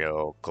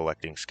Tamriel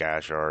collecting sky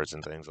shards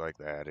and things like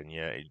that. And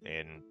yeah,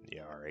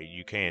 alright,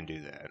 you can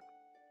do that,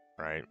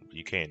 right?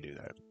 You can do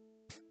that.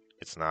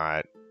 It's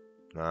not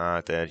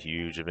that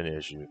huge of an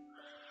issue.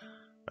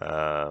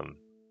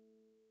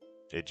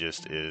 It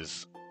just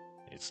is.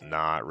 It's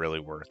not really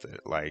worth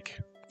it. Like,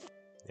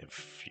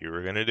 if you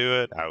were gonna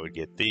do it, I would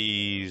get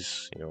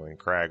these, in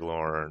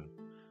Craglorn,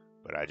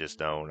 but I just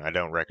don't. I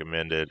don't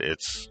recommend it.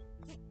 It's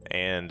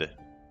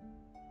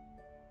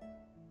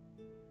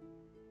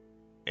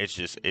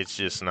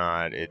just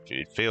not.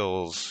 It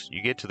feels.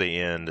 You get to the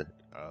end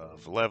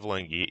of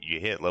leveling, you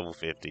hit level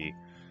 50.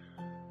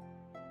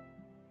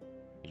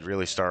 You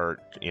really start,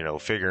 trying to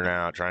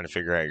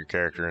figure out your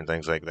character and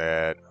things like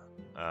that.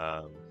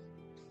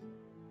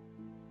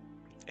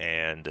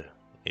 And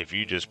if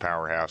you just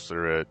powerhouse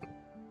through it,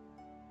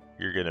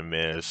 you're gonna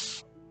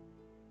miss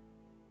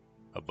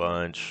a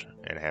bunch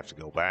and have to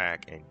go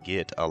back and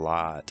get a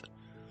lot.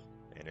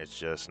 And it's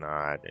just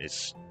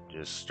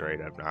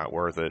straight up not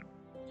worth it.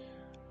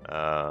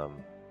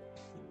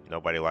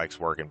 Nobody likes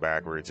working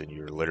backwards, and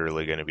you're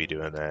literally going to be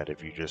doing that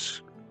if you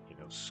just,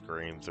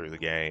 scream through the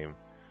game.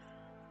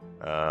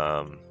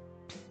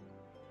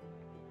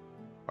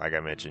 Like I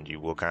mentioned, you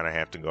will kind of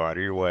have to go out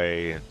of your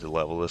way to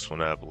level this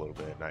one up a little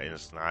bit. Now,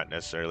 it's not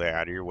necessarily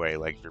out of your way.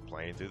 Like, if you're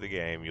playing through the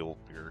game, you're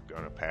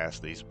going to pass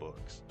these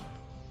books.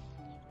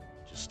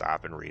 Just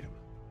stop and read them.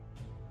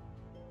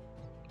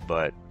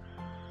 But,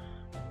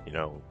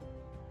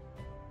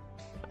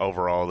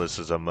 overall, this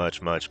is a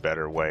much, much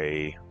better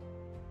way,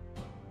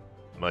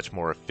 much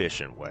more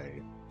efficient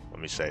way. Let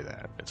me say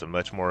that. It's a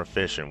much more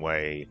efficient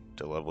way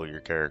to level your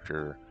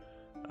character.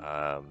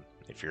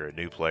 If you're a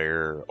new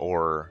player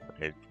or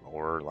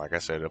like I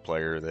said, a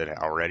player that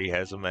already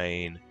has a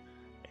main,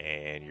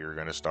 and you're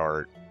going to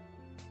start,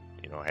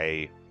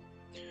 hey,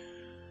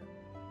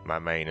 my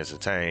main is a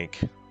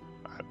tank.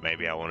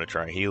 Maybe I want to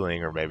try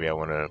healing, or maybe I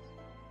want to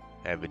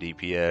have a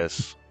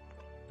DPS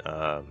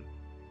on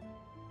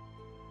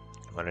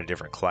a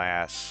different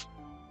class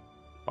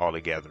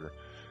altogether,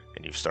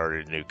 and you've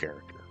started a new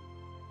character.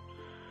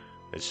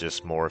 It's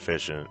just more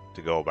efficient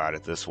to go about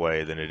it this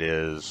way than it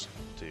is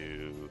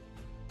to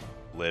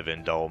live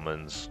in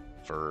dolmens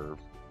for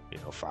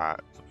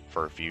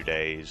for a few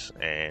days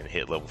and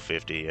hit level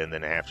 50 and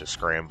then have to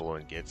scramble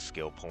and get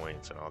skill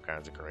points and all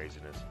kinds of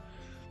craziness.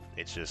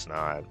 It's just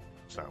not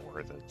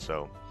worth it.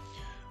 So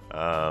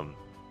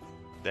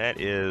that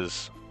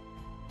is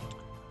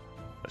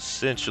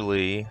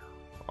essentially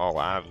all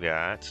I've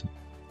got.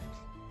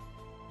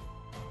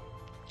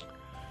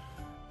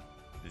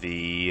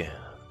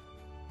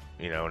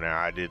 Now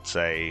I did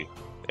say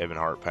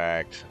Ebonheart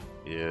Pact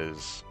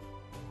is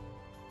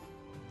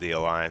the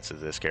alliance that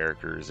this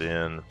character is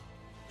in.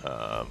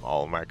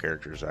 All of my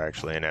characters are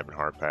actually in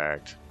Ebonheart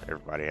Pact.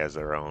 Everybody has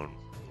their own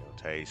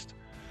taste,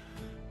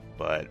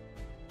 but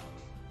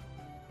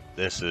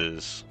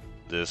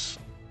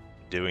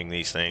doing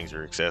these things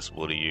are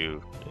accessible to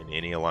you in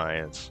any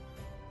alliance.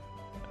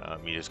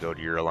 You just go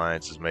to your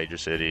alliance's major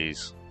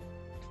cities,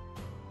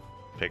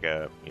 pick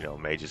up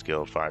Mages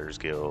Guild, Fighters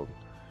Guild,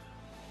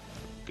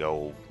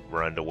 go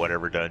run to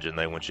whatever dungeon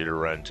they want you to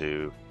run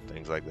to,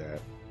 things like that.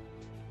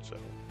 So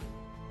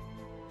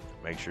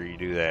make sure you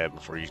do that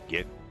before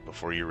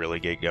you really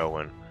get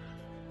going.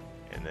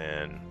 And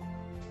then,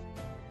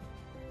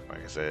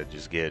 like I said,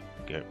 just get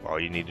all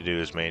you need to do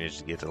is manage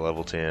to get to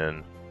level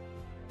 10,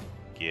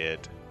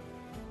 get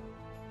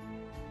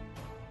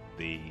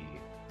the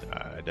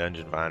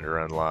dungeon finder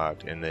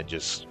unlocked, and then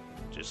just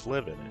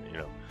live in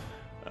it,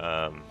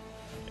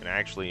 and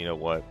actually, you know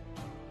what,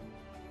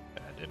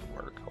 that didn't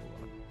work. Hold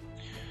on.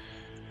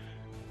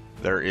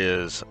 There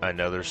is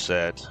another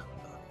set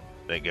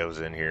that goes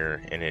in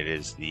here, and it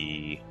is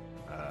the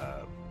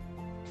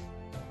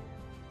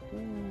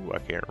I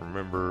can't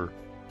remember.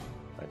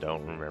 I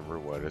don't remember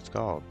what it's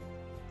called,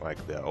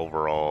 like the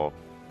overall,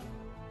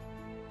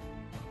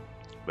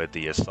 but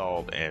the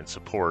assault and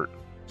support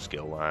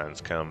skill lines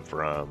come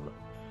from,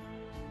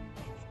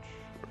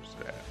 where's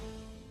that?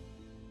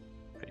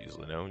 I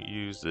usually don't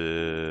use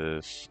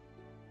this.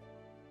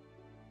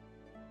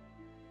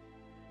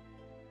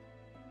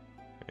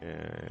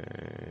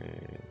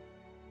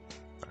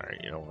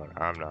 Alright, you know what?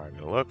 I'm not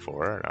going to look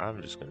for it.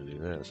 I'm just going to do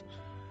this.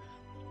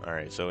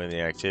 Alright, so in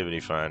the activity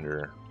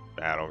finder,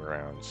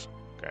 battlegrounds,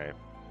 okay?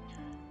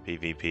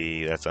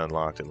 PvP, that's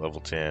unlocked at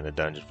level 10. The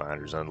dungeon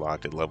finder is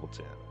unlocked at level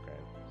 10, okay?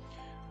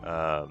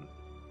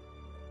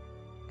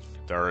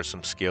 There are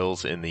some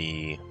skills in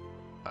the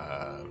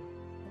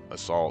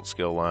assault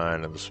skill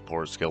line and the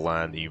support skill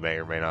line that you may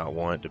or may not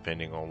want,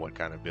 depending on what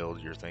kind of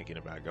build you're thinking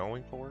about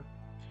going for.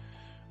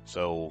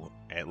 So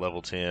at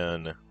level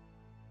 10,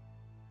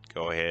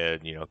 go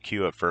ahead,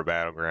 queue up for a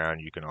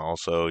battleground. You can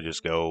also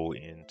just go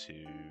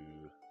into,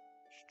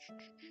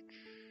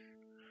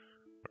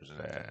 where's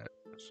that?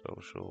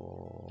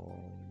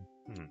 Social.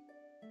 Am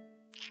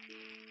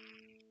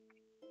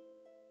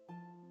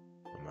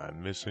I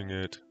missing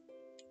it?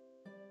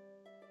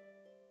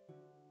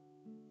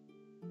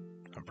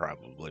 I'm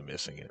probably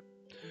missing it.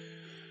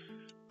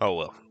 Oh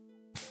well.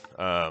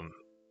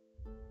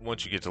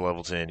 Once you get to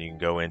level 10, you can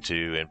go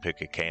into and pick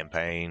a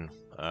campaign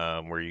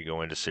where you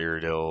go into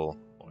Cyrodiil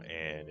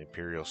and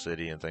Imperial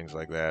City and things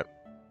like that.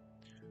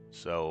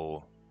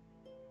 So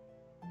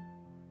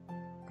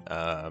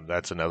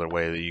that's another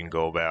way that you can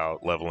go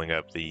about leveling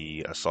up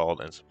the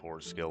assault and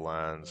support skill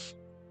lines.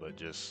 But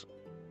just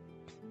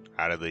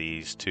out of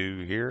these two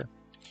here,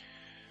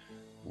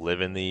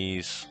 live in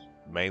these,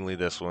 mainly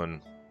this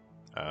one.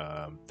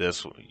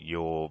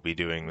 You'll be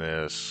doing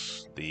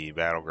this, the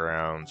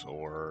battlegrounds,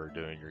 or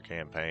doing your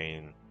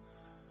campaign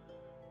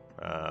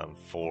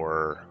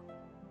for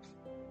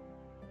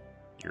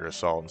your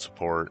assault and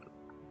support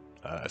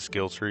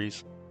skill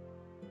trees.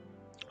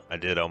 I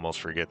did almost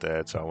forget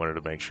that, so I wanted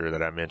to make sure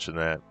that I mentioned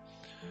that.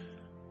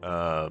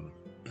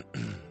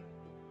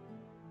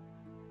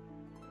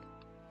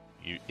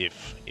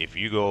 If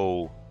you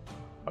go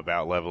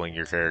about leveling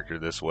your character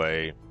this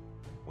way,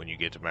 when you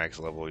get to max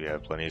level, you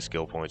have plenty of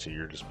skill points at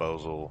your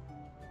disposal.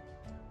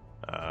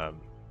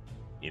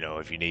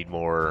 If you need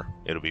more,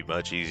 it'll be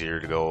much easier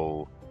to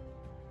go,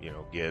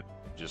 get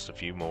just a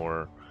few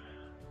more.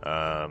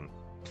 I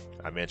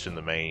mentioned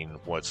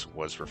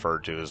what's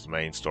referred to as the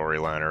main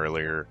storyline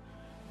earlier.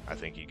 I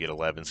think you get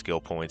 11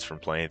 skill points from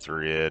playing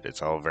through it.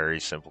 It's all very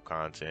simple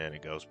content.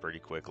 It goes pretty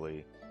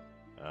quickly.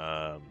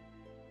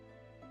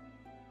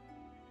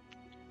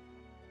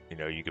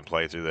 You can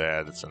play through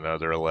that. It's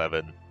another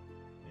 11.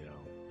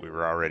 We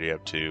were already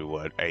up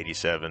to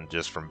 87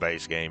 just from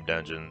base game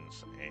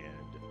dungeons,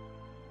 and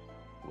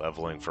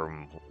leveling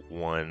from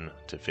 1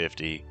 to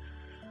 50. You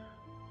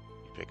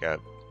pick up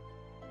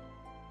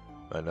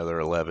another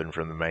 11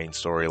 from the main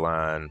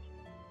storyline.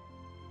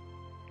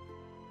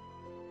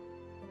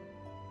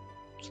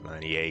 It's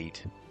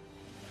 98.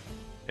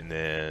 And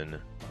then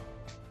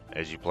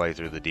as you play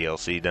through the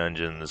DLC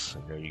dungeons,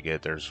 you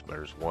get there's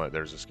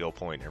a skill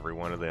point in every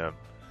one of them.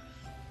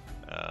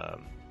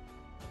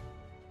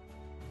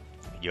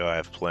 You'll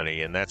have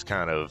plenty, and that's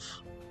kind of,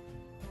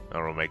 I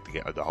don't want to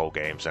make the whole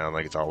game sound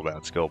like it's all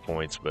about skill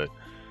points, but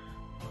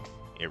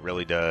it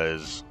really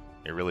does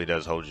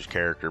hold your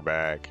character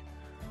back.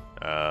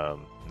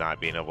 Not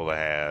being able to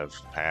have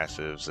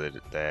passives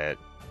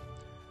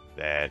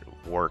that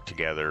work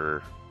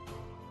together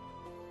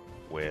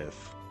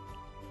with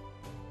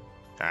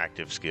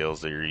active skills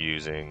that you're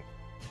using,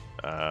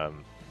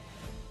 and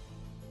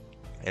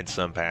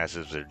some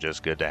passives are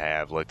just good to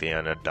have, like the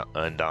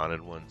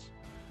undaunted ones.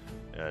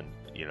 And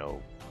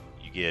you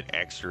get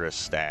extra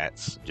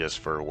stats just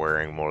for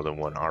wearing more than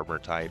one armor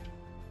type,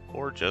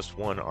 or just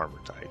one armor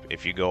type.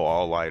 If you go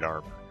all light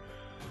armor,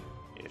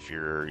 if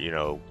you're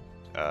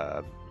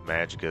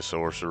Magicka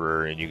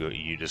sorcerer and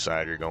you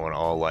decide you're going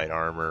all light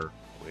armor,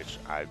 which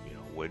I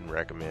wouldn't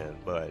recommend,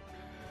 but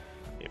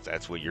if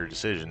that's what your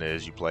decision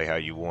is, you play how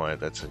you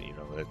want. That's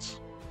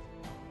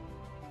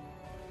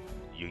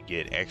you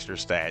get extra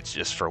stats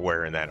just for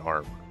wearing that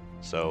armor.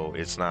 So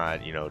it's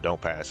not,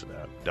 don't pass it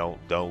up.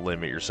 Don't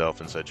limit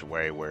yourself in such a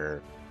way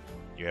where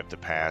you have to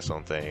pass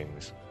on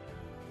things.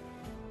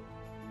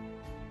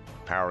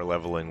 Power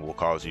leveling will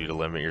cause you to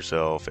limit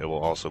yourself. It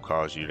will also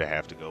cause you to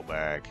have to go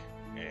back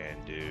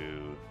and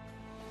do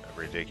a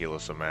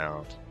ridiculous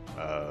amount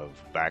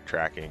of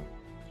backtracking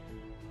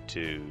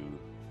to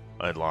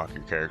unlock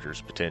your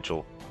character's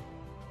potential.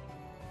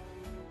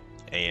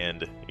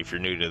 And if you're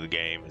new to the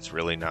game, it's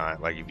really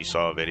not like if you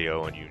saw a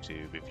video on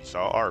YouTube, if you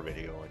saw our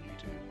video on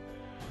YouTube,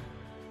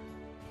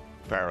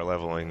 power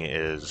leveling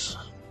it's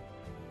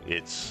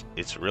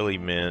really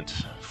meant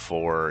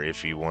for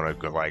if you want to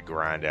go like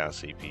grind out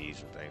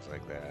CPs and things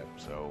like that.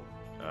 So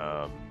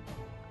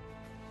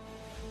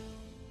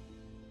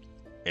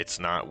it's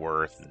not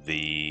worth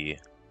the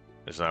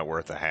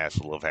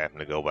hassle of having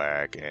to go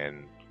back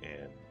and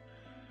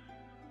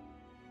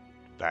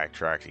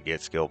backtrack to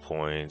get skill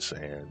points,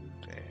 and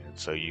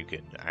so you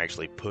can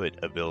actually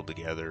put a build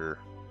together.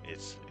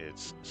 It's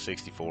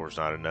 64 is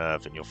not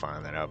enough, and you'll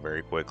find that out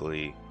very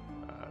quickly.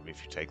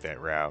 If you take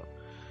that route,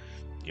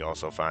 you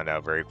also find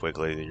out very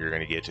quickly that you're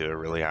going to get to a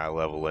really high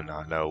level and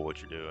not know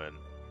what you're doing.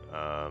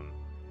 And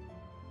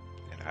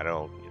I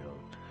don't,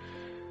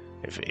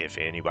 if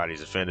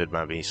anybody's offended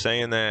by me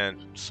saying that,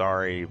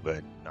 sorry,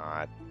 but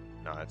not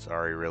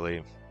sorry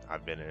really.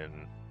 I've been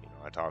in,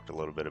 I talked a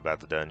little bit about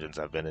the dungeons.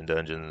 I've been in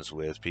dungeons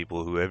with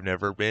people who have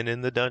never been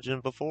in the dungeon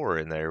before,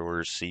 and they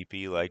were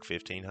CP like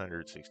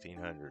 1500,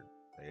 1600.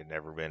 They had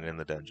never been in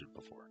the dungeon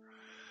before.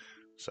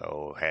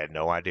 So had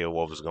no idea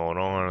what was going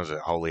on. It was a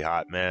holy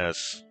hot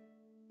mess.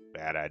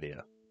 Bad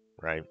idea,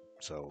 right?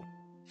 So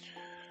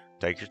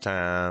take your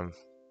time,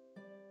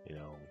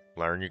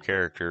 learn your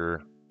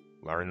character,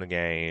 learn the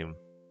game.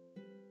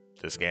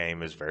 This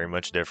game is very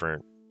much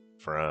different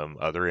from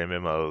other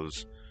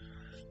MMOs.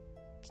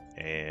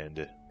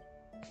 And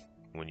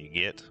when you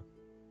get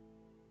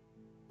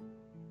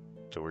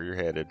to where you're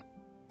headed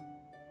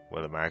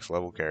with a max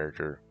level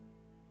character,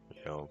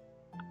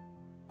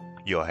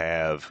 you'll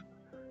have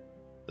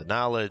the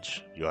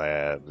knowledge, you'll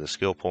have the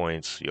skill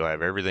points, you'll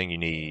have everything you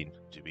need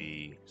to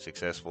be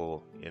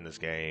successful in this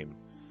game.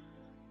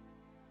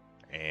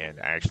 and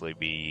actually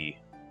be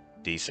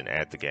decent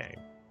at the game.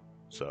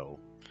 So,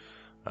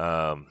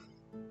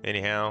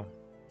 anyhow,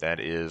 that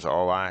is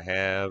all I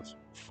have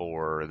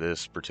for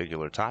this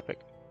particular topic.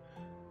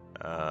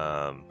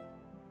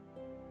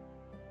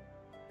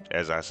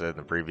 As I said in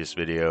the previous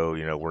video,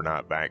 you know, we're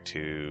not back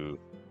to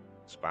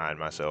Spy and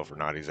myself. We're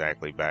not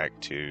exactly back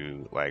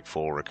to like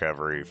full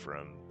recovery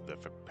from the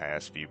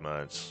past few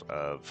months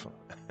of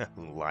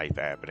life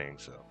happening.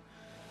 So,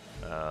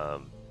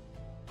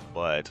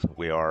 but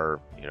we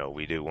are, you know,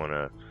 we do want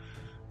to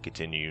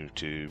continue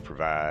to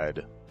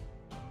provide.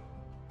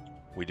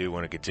 We do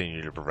want to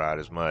continue to provide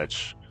as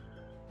much,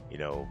 you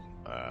know,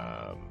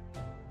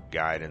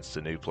 guidance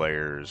to new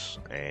players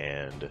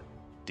and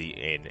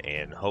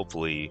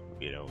hopefully,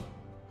 you know,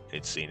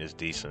 it's seen as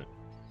decent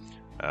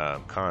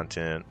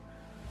content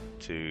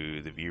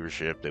to the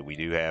viewership that we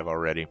do have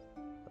already.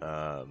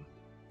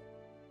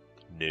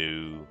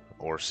 New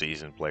or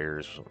seasoned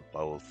players,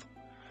 both.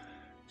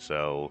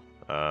 So,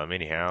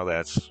 anyhow,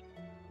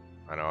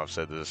 I know I've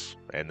said this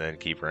and then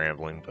keep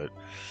rambling, but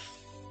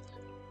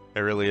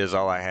that really is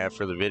all I have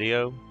for the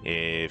video.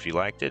 If you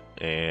liked it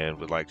and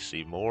would like to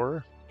see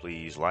more,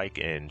 please like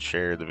and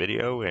share the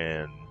video.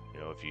 And,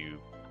 you know, if you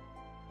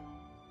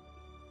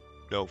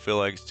don't feel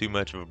like it's too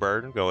much of a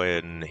burden, go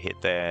ahead and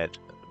hit that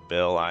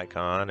bell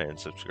icon and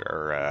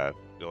subscribe.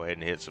 Go ahead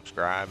and hit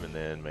subscribe, and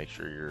then make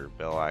sure your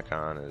bell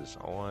icon is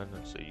on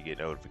so you get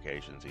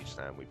notifications each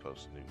time we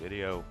post a new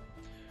video.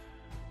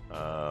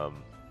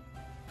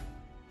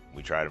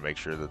 We try to make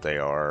sure that they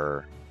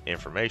are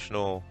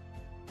informational,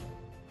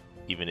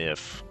 even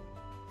if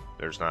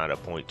there's not a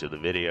point to the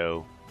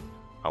video.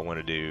 I want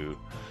to do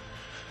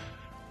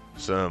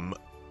some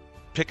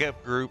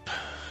pickup group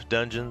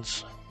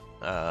dungeons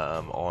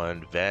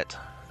on vet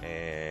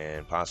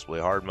and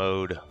possibly hard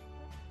mode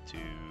to,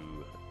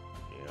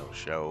 you know,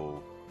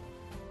 show,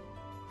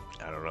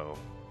 I don't know,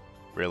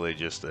 really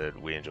just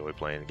that we enjoy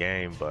playing the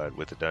game. But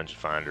with the dungeon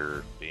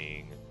finder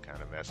being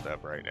kind of messed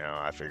up right now,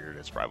 I figured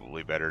it's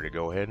probably better to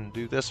go ahead and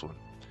do this one,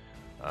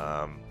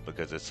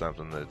 because it's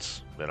something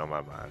that's been on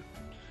my mind.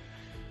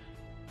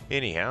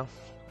 Anyhow,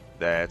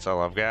 that's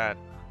all I've got,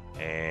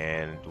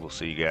 and we'll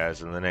see you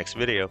guys in the next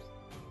video.